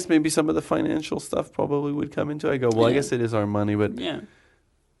wings. I guess maybe some of the financial stuff probably would come into it. I go, well, I guess it is our money, but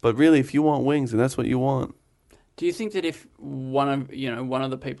really, if you want wings and that's what you want. Do you think that if one of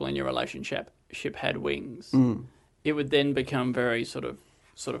the people in your relationship had wings, it would then become very sort of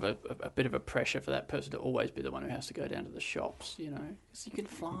a bit of a pressure for that person to always be the one who has to go down to the shops, because you can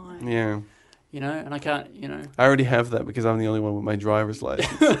fly. Yeah. And I can't, I already have that because I'm the only one with my driver's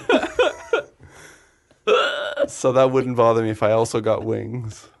license. So that wouldn't bother me if I also got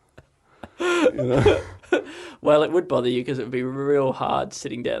wings. Well, it would bother you because it would be real hard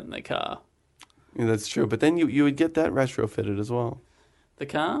sitting down in the car. Yeah, that's true. But then you would get that retrofitted as well. The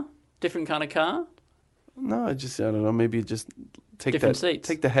car? Different kind of car? No, I don't know. Maybe just take different seats.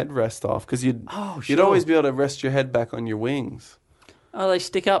 Take the headrest off because you'd always be able to rest your head back on your wings. Oh, they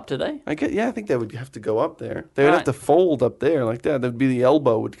stick up, do they? I think they would have to go up there. They would have to fold up there like that. There'd be the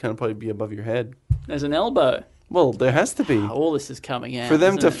elbow would kind of probably be above your head. There's an elbow. Well, there has to be. All this is coming out. For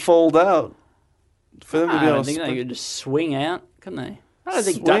them to fold out. For them to be able to I think they could just swing out, couldn't they? I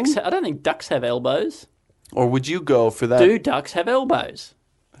don't think ducks have elbows. Or would you go for that? Do ducks have elbows?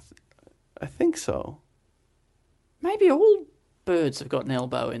 I think so. Maybe all birds have got an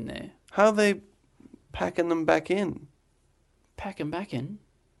elbow in there. How are they packing them back in? Pack them back in?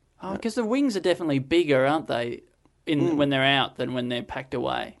 Oh, because the wings are definitely bigger, aren't they, when they're out than when they're packed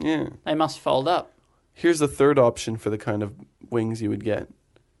away? Yeah. They must fold up. Here's the third option for the kind of wings you would get.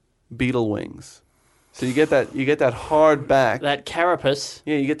 Beetle wings. So you get that hard back. That carapace.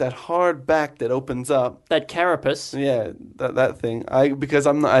 Yeah, you get that hard back that opens up. That carapace. Yeah, that thing. Because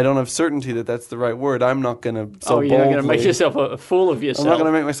I don't have certainty that that's the right word. I'm not going to you're not going to make yourself a fool of yourself. I'm not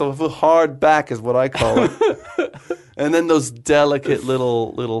going to make myself a fool. Hard back is what I call it. And then those delicate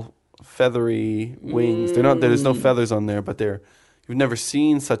little feathery wings. They're not. There's no feathers on there, but you've never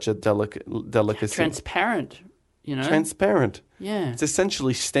seen such a delicacy. Transparent. Transparent. Yeah. It's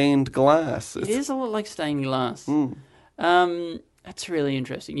essentially stained glass. It is a lot like stained glass. That's really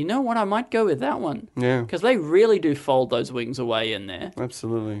interesting. You know what? I might go with that one. Yeah. Because they really do fold those wings away in there.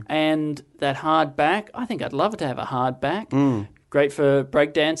 Absolutely. And that hard back, I think I'd love to have a hard back. Great for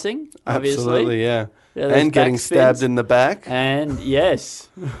breakdancing, obviously. Absolutely, yeah. And getting stabbed in the back. And yes.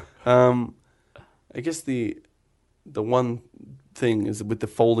 I guess the one thing is with the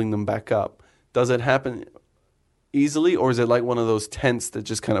folding them back up. Does it happen easily, or is it like one of those tents that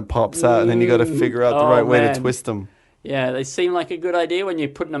just kind of pops out and then you got to figure out the right way to twist them? Yeah, they seem like a good idea when you're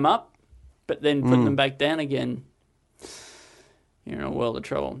putting them up, but then putting them back down again, you're in a world of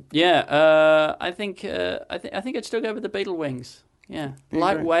trouble. Yeah, I think I'd still go with the beetle wings. Yeah,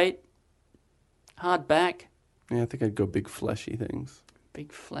 lightweight, hard back. Yeah, I think I'd go big fleshy things.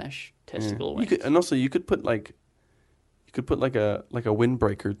 Big flesh testicle wings. You could put like a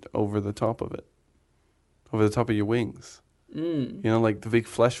windbreaker over the top of it. Over the top of your wings. Like the big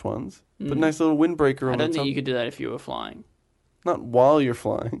flesh ones. Put a nice little windbreaker on the top. I don't think you could do that if you were flying. Not while you're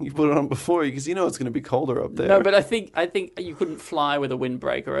flying. You put it on before because it's going to be colder up there. No, but I think you couldn't fly with a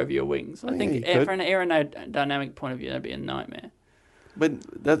windbreaker over your wings. I think from an aerodynamic point of view, that'd be a nightmare. But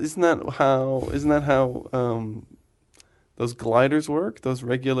isn't that how those gliders work? Those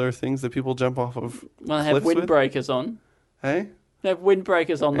regular things that people jump off of. Well, they have windbreakers on. Hey? They have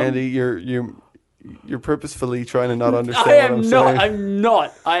windbreakers on them. Andy, you're purposefully trying to not understand what I'm saying.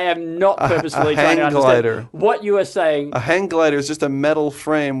 I am not purposefully trying to understand glider. What you are saying. A hang glider is just a metal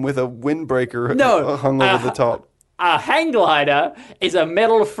frame with a windbreaker hung over the top. A hang glider is a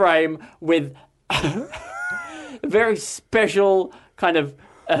metal frame with a very special kind of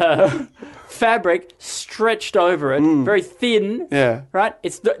fabric stretched over it, very thin. Yeah. Right?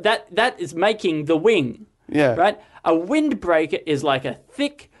 It's that is making the wing. Yeah. Right? A windbreaker is like a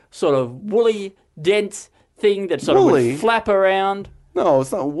thick, sort of woolly, dense thing that sort of would flap around. No,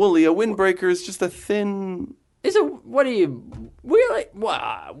 it's not woolly. A windbreaker is just a thin... What are you... Really?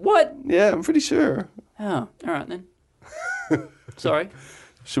 What? Yeah, I'm pretty sure. Oh, all right then. Sorry.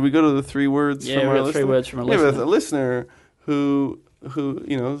 Should we go to the 3 words from our listener? Yeah, 3 words from a listener. Yeah, a listener who who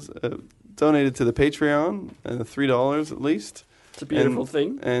donated to the Patreon, $3 at least. It's a beautiful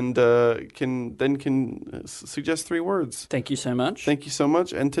thing. And can suggest 3 words. Thank you so much. Thank you so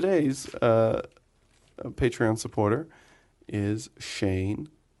much. And today's Patreon supporter is Shane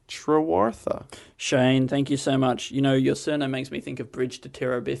Trewartha. Shane, thank you so much. You know, your surname makes me think of Bridge to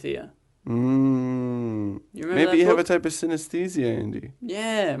Terabithia. You remember maybe that you have a book? type of synesthesia, Andy,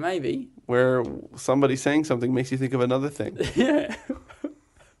 Yeah, maybe. where somebody saying something makes you think of another thing. Yeah.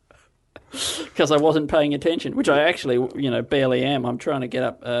 Because I wasn't paying attention, which I actually, barely am. I'm trying to get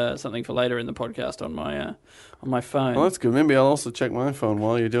up something for later in the podcast on my phone. Well, that's good. Maybe I'll also check my phone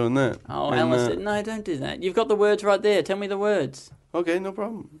while you're doing that. Oh, And, Alice said, no, don't do that. You've got the words right there. Tell me the words. Okay, no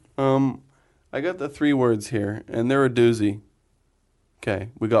problem. I got the 3 words here, and they're a doozy. Okay,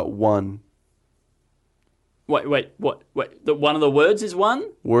 we got 1. Wait, what? Wait, one of the words is one?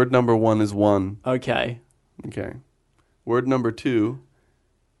 Word number 1 is 1. Okay. Okay. Word number 2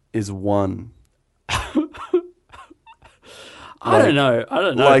 is 1. I don't know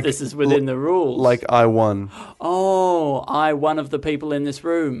if this is within the rules. Like I won. Oh, I one of the people in this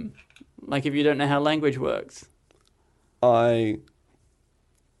room. Like if you don't know how language works. I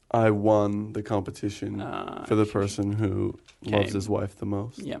won the competition for the person who loves his wife the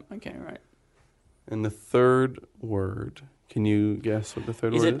most. Yeah, okay, right. And the 3rd word, can you guess what the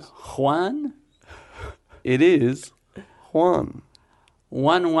 3rd Is word it is? Juan? It is Juan.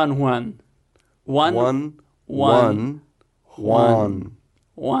 One. One. Juan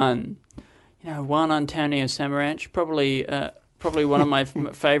Antonio Samaranch, probably one of my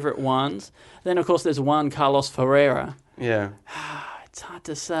favorite Juans. Then, of course, there's Juan Carlos Ferreira. Yeah. It's hard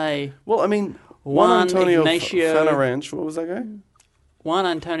to say. Well, I mean, Juan Antonio Ignacio- Samaranch, what was that guy? Juan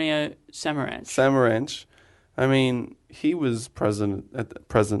Antonio Samaranch. Samaranch. I mean, he was present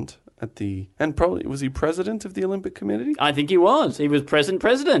at the and probably was he president of the Olympic Committee? I think he was. He was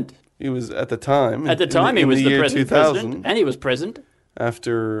president. He was at the time. At the time, he was the year president, 2000. and he was present.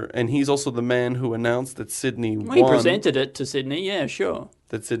 And he's also the man who announced that Sydney Well, he won. presented it to Sydney. Yeah, sure.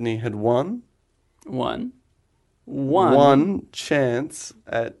 That Sydney had won. One. One chance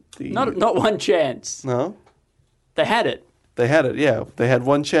at the. Not one chance. No. They had it. They had it. Yeah, they had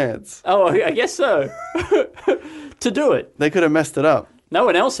one chance. Oh, I guess so. To do it. They could have messed it up. No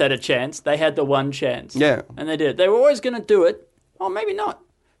one else had a chance. They had the one chance. Yeah. And they did. They were always going to do it. Oh, maybe not.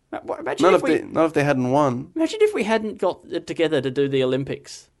 Imagine Not if they hadn't won. Imagine if we hadn't got it together to do the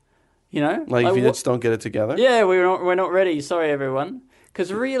Olympics. You know? Like if you just don't get it together. Yeah, we're not ready. Sorry, everyone.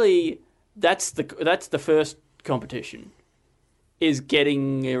 Because really, that's the first competition. Is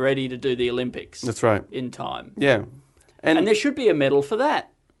getting ready to do the Olympics. That's right. In time. Yeah. And there should be a medal for that.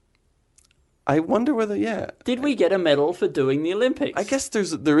 I wonder whether, Did we get a medal for doing the Olympics? I guess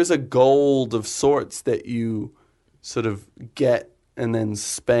there is a gold of sorts that you sort of get and then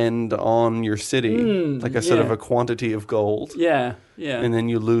spend on your city, like a sort of a quantity of gold. Yeah, yeah. And then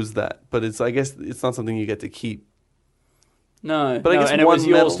you lose that. But I guess it's not something you get to keep. No, but I guess and it was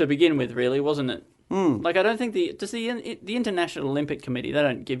yours medal to begin with, really, wasn't it? Like, I don't think the International Olympic Committee, they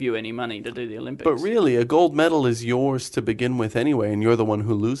don't give you any money to do the Olympics. But really, a gold medal is yours to begin with anyway, and you're the one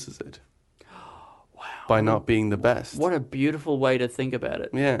who loses it. Wow. By not being the best. What a beautiful way to think about it.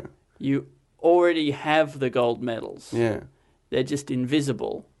 Yeah. You already have the gold medals. Yeah. They're just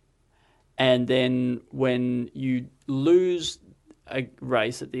invisible. And then when you lose a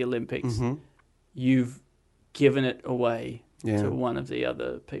race at the Olympics, you've given it away to one of the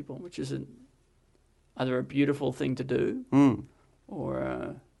other people, which is either a beautiful thing to do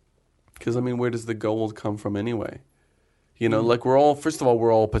or... Because, where does the gold come from anyway? You know, like we're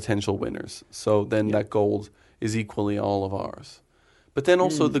all potential winners. So then that gold is equally all of ours. But then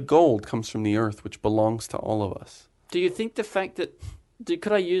also the gold comes from the earth, which belongs to all of us. Do you think the fact that...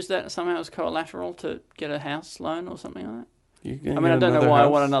 could I use that somehow as collateral to get a house loan or something like that? I don't know why I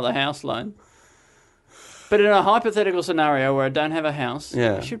want another house loan. But in a hypothetical scenario where I don't have a house,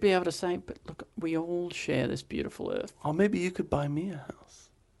 I should be able to say, but look, we all share this beautiful earth. Oh, maybe you could buy me a house.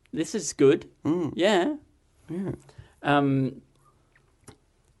 This is good. Yeah. Yeah. But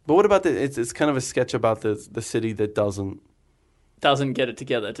what about it's kind of a sketch about the city that doesn't get it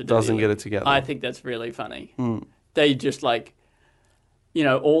together to do get it together. I think that's really funny. They just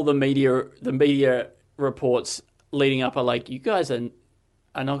all the media reports leading up are like, you guys are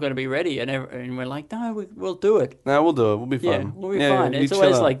not going to be ready, and we're like, no, we'll do it. No, we'll do it. We'll be fine. Yeah, we'll be fine. It's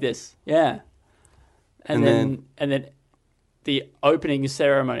always like this. Yeah. And then the opening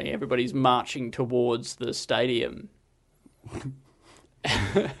ceremony, everybody's marching towards the stadium.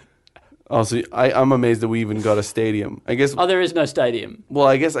 Oh, so I'm amazed that we even got a stadium. I guess. Oh, there is no stadium. Well,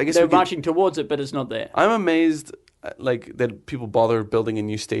 I guess they're marching towards it, but it's not there. I'm amazed like that people bother building a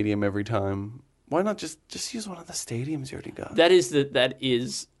new stadium every time. Why not just use one of the stadiums you already got? That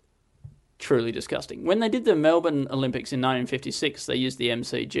is truly disgusting. When they did the Melbourne Olympics in 1956, they used the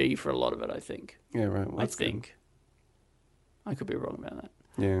MCG for a lot of it, I think. Yeah, right. Well, I think. I could be wrong about that.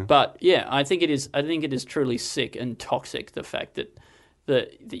 Yeah. But yeah, I think it is truly sick and toxic, the fact that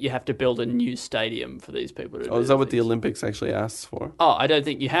you have to build a new stadium for these people to do. Oh, is that what the Olympics actually asks for? Oh, I don't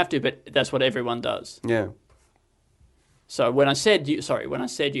think you have to, but that's what everyone does. Yeah. So when I said you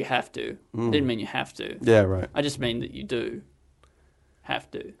have to, I didn't mean you have to. Yeah, right. I just mean that you do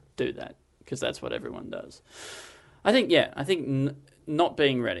have to do that because that's what everyone does. I think not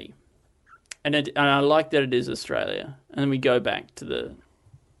being ready, and I like that it is Australia, and then we go back to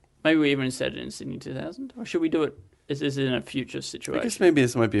maybe we even said it in Sydney 2000, or should we do it? Is this in a future situation? I guess maybe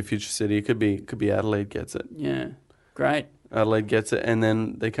this might be a future city. It could be Adelaide gets it. Yeah, great. Adelaide gets it, and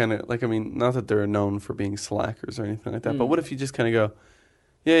then they kind of not that they're known for being slackers or anything like that, but what if you just kind of go,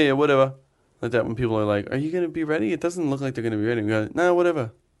 yeah, whatever, like that. When people are like, "Are you going to be ready?" It doesn't look like they're going to be ready. We go, "No,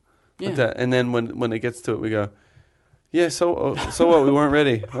 whatever," like that. And then when it gets to it, we go, "Yeah, so what? We weren't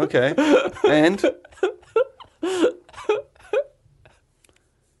ready. Okay, and."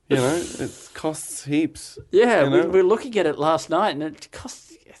 It costs heaps. Yeah, we were looking at it last night, and it costs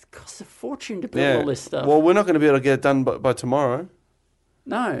a fortune to build all this stuff. Well, we're not going to be able to get it done by tomorrow.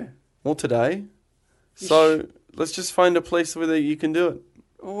 No. Or today. So let's just find a place where you can do it.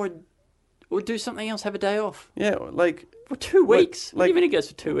 Or do something else, have a day off. Yeah, like... For 2 weeks. Even it goes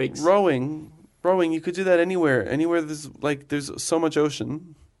for 2 weeks. Rowing, you could do that anywhere. Anywhere there's so much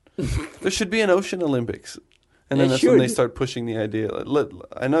ocean. There should be an Ocean Olympics. And then that's when they start pushing the idea.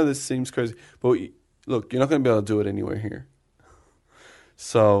 I know this seems crazy, but look, you're not going to be able to do it anywhere here.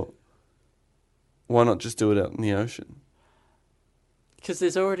 So why not just do it out in the ocean? Because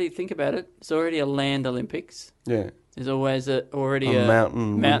think about it, there's already a land Olympics. Yeah. There's always already a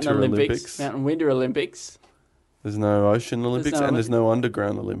mountain winter Olympics. Mountain winter Olympics. There's no Ocean Olympics and there's no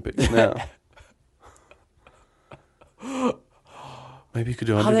underground Olympics now. Maybe you could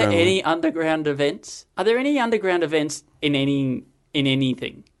do underground. Are there any underground events? Are there any underground events in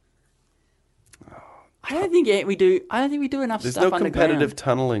anything? I don't think we do. I don't think we do enough There's stuff no underground. competitive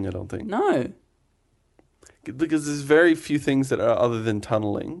tunneling, I don't think. No. Because there's very few things that are other than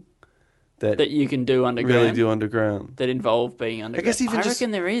tunneling that you can do underground. Really do underground. That involve being underground. I guess even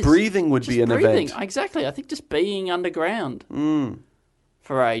reckon there is. Breathing would be an event. Exactly. I think just being underground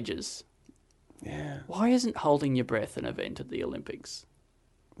for ages. Yeah. Why isn't holding your breath an event at the Olympics?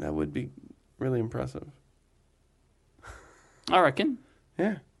 That would be really impressive. I reckon.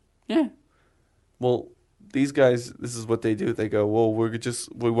 Yeah. Yeah. Well, these guys, this is what they do. They go, well,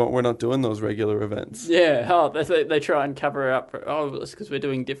 we're not doing those regular events. Yeah. Oh, they try and cover it up. It's because we're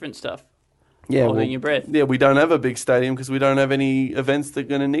doing different stuff. Yeah. Holding your breath. Yeah, we don't have a big stadium because we don't have any events that are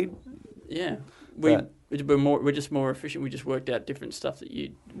going to need. Yeah. We're just more efficient. We just worked out different stuff that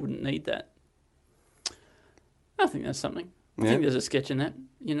you wouldn't need that. I think that's something. I think there's a sketch in that,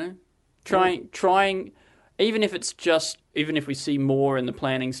 trying, even if we see more in the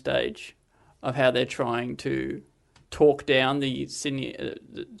planning stage of how they're trying to talk down the Sydney,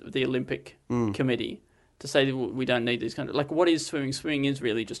 the Olympic committee to say that we don't need these kind of, like, what is swimming? Swimming is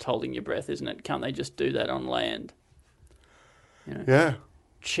really just holding your breath, isn't it? Can't they just do that on land? Yeah.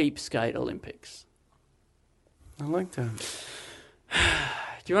 Cheapskate Olympics. I like that.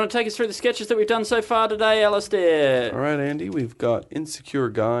 Do you want to take us through the sketches that we've done so far today, Alistair? All right, Andy. We've got insecure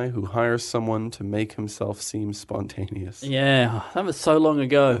guy who hires someone to make himself seem spontaneous. Yeah, that was so long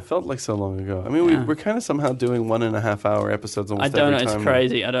ago. It felt like so long ago. I mean, we're kind of somehow doing 1.5 hour episodes almost every time. I don't know. It's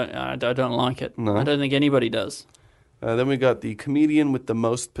crazy. I don't like it. No? I don't think anybody does. Then we got the comedian with the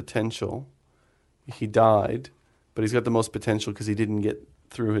most potential. He died, but he's got the most potential because he didn't get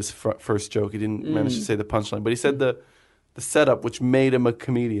through his first joke. He didn't manage to say the punchline, but he said the setup, which made him a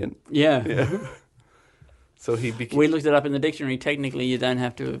comedian. Yeah. So he became... We looked it up in the dictionary. Technically, you don't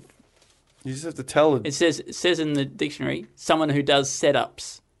have to have... You just have to tell it. It says in the dictionary, someone who does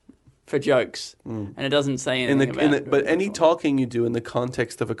setups for jokes. And it doesn't say anything about it. But any talking you do in the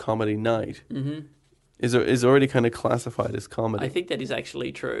context of a comedy night is already kind of classified as comedy. I think that is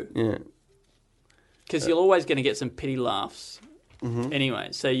actually true. Yeah. Because you're always going to get some pity laughs. Anyway,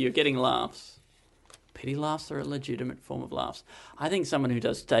 so you're getting laughs. Pity laughs are a legitimate form of laughs. I think someone who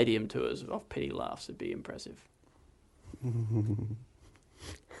does stadium tours of pity laughs would be impressive.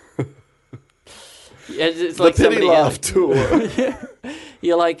 It's like the pity laugh tour.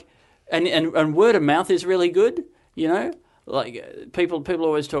 You're like, and word of mouth is really good. Like people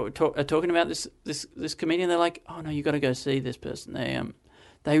always are talking about this comedian. They're like, oh no, you got to go see this person.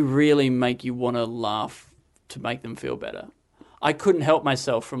 They really make you want to laugh to make them feel better. I couldn't help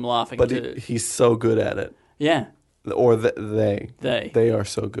myself from laughing. But he's so good at it. Yeah. Or they. They are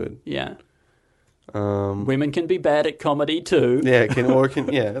so good. Yeah. Women can be bad at comedy too. Yeah,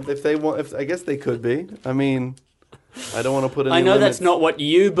 if they want, I guess they could be. I mean, I don't want to put any I know limits. that's not what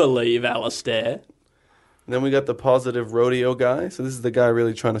you believe, Alistair. Then we got the positive rodeo guy. So this is the guy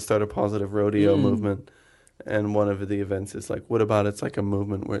really trying to start a positive rodeo movement. And one of the events is like, what about it's like a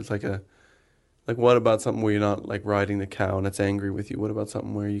movement where it's like what about something where you're not like riding the cow and it's angry with you? What about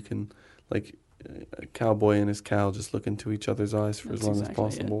something where you can, like, a cowboy and his cow just look into each other's eyes for as long as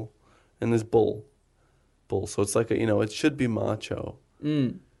possible? And this bull. So it's like it should be macho,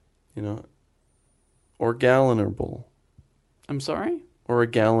 or Galliner bull. I'm sorry? Or a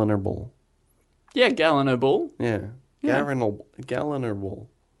Galliner bull. Yeah, Galliner bull. Yeah. Galliner bull.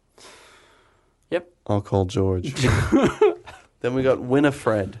 Yep. I'll call George. Then we got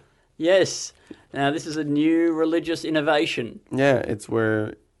Winifred. Yes. Now this is a new religious innovation. Yeah, it's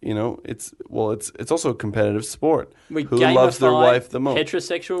where it's also a competitive sport. We who loves their wife the most?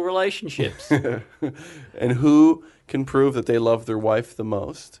 Heterosexual relationships. And who can prove that they love their wife the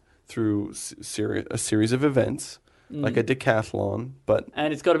most through a series of events, like a decathlon,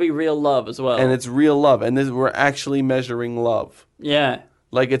 and it's got to be real love as well. And it's real love, and we're actually measuring love. Yeah.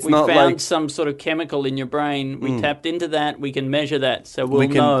 Like we found some sort of chemical in your brain. We tapped into that. We can measure that, so we'll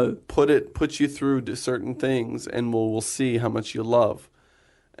know. Put you through certain things, and we'll see how much you love.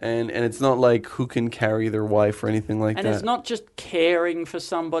 And it's not like who can carry their wife or anything like that. And it's not just caring for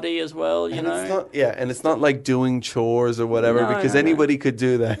somebody as well, you know? And it's not like doing chores or whatever, because anybody could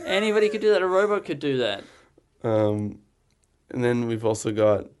do that. Anybody could do that. A robot could do that. And then we've also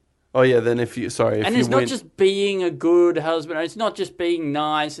got... Oh, yeah, then if it's not just being a good husband. It's not just being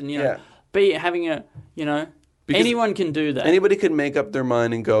nice and, having a, because anyone can do that. Anybody can make up their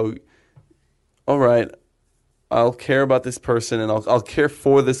mind and go, all right, I'll care about this person and I'll care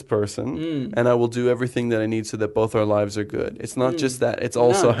for this person and I will do everything that I need so that both our lives are good. It's not just that. It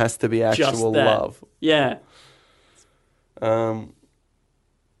also has to be actual love. Yeah. Do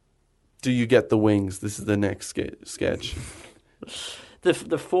you get the wings? This is the next sketch.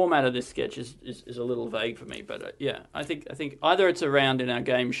 The format of this sketch is a little vague for me, but I think either it's around in our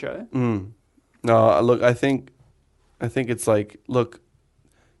game show. No, look, I think it's like, look,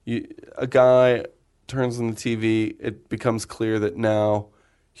 a guy turns on the TV, it becomes clear that now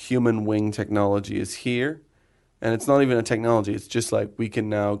human wing technology is here, and it's not even a technology. It's just like we can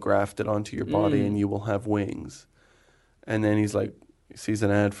now graft it onto your body, and you will have wings. And then he's like, sees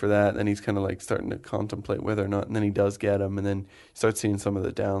an ad for that, and he's kind of like starting to contemplate whether or not, and then he does get them, and then he starts seeing some of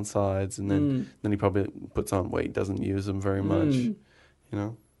the downsides, and then he probably puts on weight, doesn't use them very much,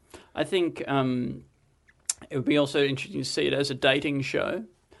 I think it would be also interesting to see it as a dating show,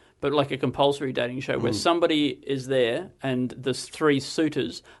 but like a compulsory dating show where somebody is there and the three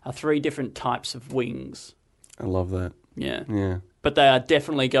suitors are three different types of wings. I love that. Yeah. Yeah. But they are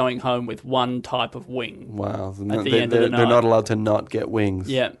definitely going home with one type of wing. Wow. At the end of the night. They're not allowed to not get wings.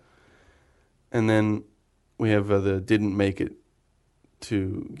 Yeah. And then we have the didn't make it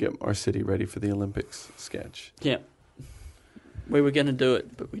to get our city ready for the Olympics sketch. Yeah. We were going to do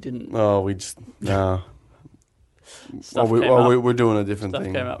it, but we didn't. Oh, we just... No. We're doing a different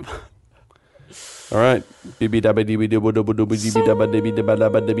thing. Stuff came up. All right.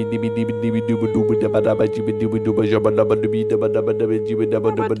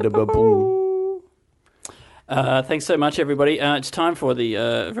 Thanks so much, everybody. It's time for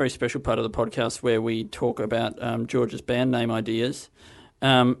the very special part of the podcast where we talk about George's band name ideas.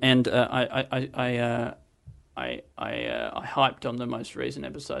 I hyped on the most recent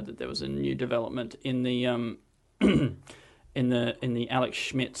episode that there was a new development in the in the Alex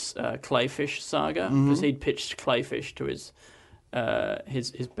Schmitz Clayfish saga, because he'd pitched Clayfish to his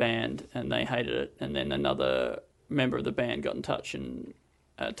band and they hated it, and then another member of the band got in touch and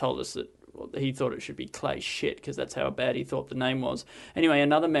told us that he thought it should be Clay Shit because that's how bad he thought the name was. Anyway,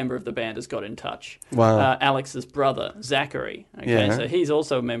 another member of the band has got in touch. Wow. Alex's brother, Zachary. Okay, so he's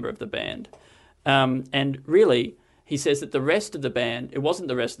also a member of the band. And really, he says that the rest of the band, it wasn't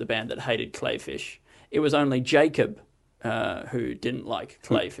the rest of the band that hated Clayfish. It was only Jacob who didn't like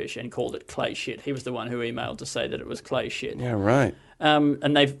Clayfish and called it Clay Shit. He was the one who emailed to say that it was Clay Shit. Yeah, right.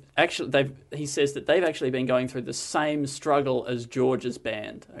 And he says that they've actually been going through the same struggle as George's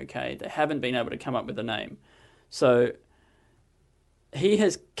band. Okay, they haven't been able to come up with a name. So he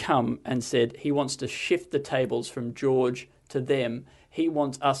has come and said he wants to shift the tables from George to them. He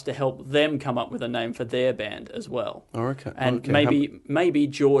wants us to help them come up with a name for their band as well. Oh, okay. And maybe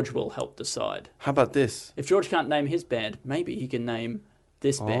George will help decide. How about this? If George can't name his band, maybe he can name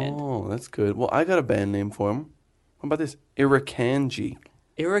this band. Oh, that's good. Well, I got a band name for him. How about this? Irukandji.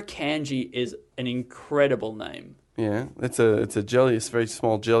 Irukandji is an incredible name. Yeah, it's a very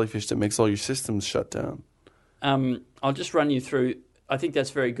small jellyfish that makes all your systems shut down. I'll just run you through. I think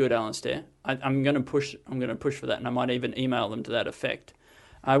that's very good, Alistair. I'm going to push for that, and I might even email them to that effect.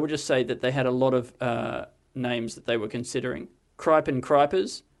 I would just say that they had a lot of names that they were considering. Cripe and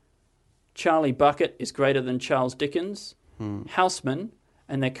Cripers, Charlie Bucket is greater than Charles Dickens, Houseman,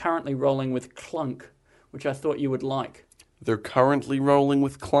 and they're currently rolling with Clunk, which I thought you would like. They're currently rolling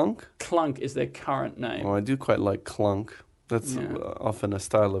with Clunk? Clunk is their current name. Oh, I do quite like Clunk. That's often a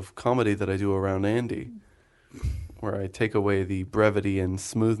style of comedy that I do around Andy, where I take away the brevity and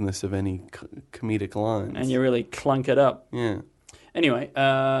smoothness of any comedic lines. And you really clunk it up. Yeah. Anyway,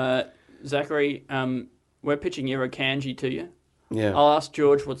 Zachary, we're pitching Irukandji to you. Yeah. I'll ask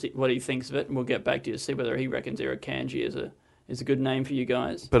George what he thinks of it, and we'll get back to you to see whether he reckons Irukandji is a good name for you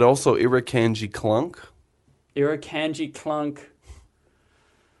guys. But also Irukandji Clunk? Irukandji Clunk.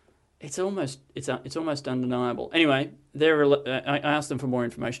 It's almost undeniable. Anyway, I asked them for more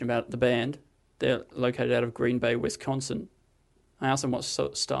information about the band. They're located out of Green Bay, Wisconsin. I asked them what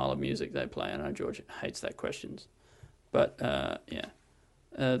style of music they play. I know George hates that question. But,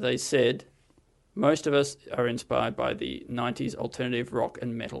 they said, most of us are inspired by the 90s alternative rock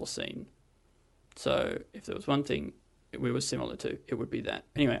and metal scene. So if there was one thing we were similar to, it would be that.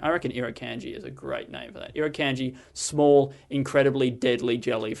 Anyway, I reckon Irukandji is a great name for that. Irukandji, small, incredibly deadly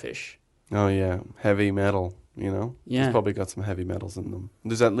jellyfish. Oh, yeah. Heavy metal, you know? Yeah. It's probably got some heavy metals in them.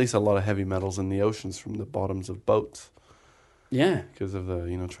 There's at least a lot of heavy metals in the oceans from the bottoms of boats. Yeah. Because of the,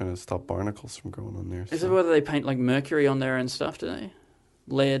 trying to stop barnacles from growing on there. Is it whether they paint like mercury on there and stuff, do they?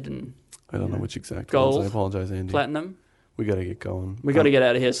 Lead and... I don't know which exact gold, ones. I apologize, Andy. Platinum. We got to get going. We got to get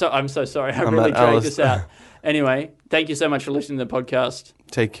out of here. So I'm so sorry. I really dragged this out. Anyway, thank you so much for listening to the podcast.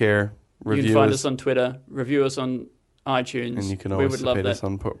 Take care. You can find us on Twitter. Review us on iTunes. And you can always support us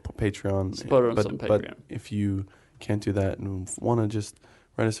on Patreon. Support us on Patreon. But if you can't do that and want to just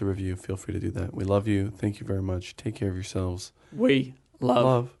write us a review, feel free to do that. We love you. Thank you very much. Take care of yourselves. We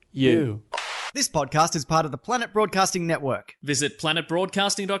love you. This podcast is part of the Planet Broadcasting Network. Visit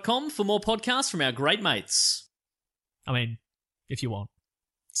planetbroadcasting.com for more podcasts from our great mates. I mean, if you want.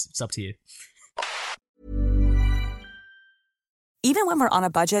 It's up to you. Even when we're on a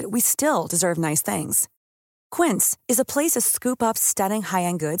budget, we still deserve nice things. Quince is a place to scoop up stunning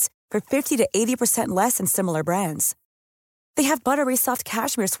high-end goods for 50 to 80% less than similar brands. They have buttery soft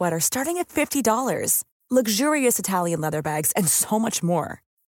cashmere sweaters starting at $50, luxurious Italian leather bags, and so much more.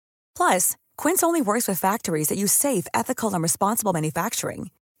 Plus, Quince only works with factories that use safe, ethical, and responsible manufacturing.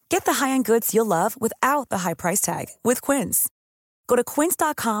 Get the high-end goods you'll love without the high price tag with Quince. Go to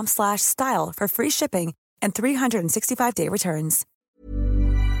quince.com/style for free shipping and 365-day returns.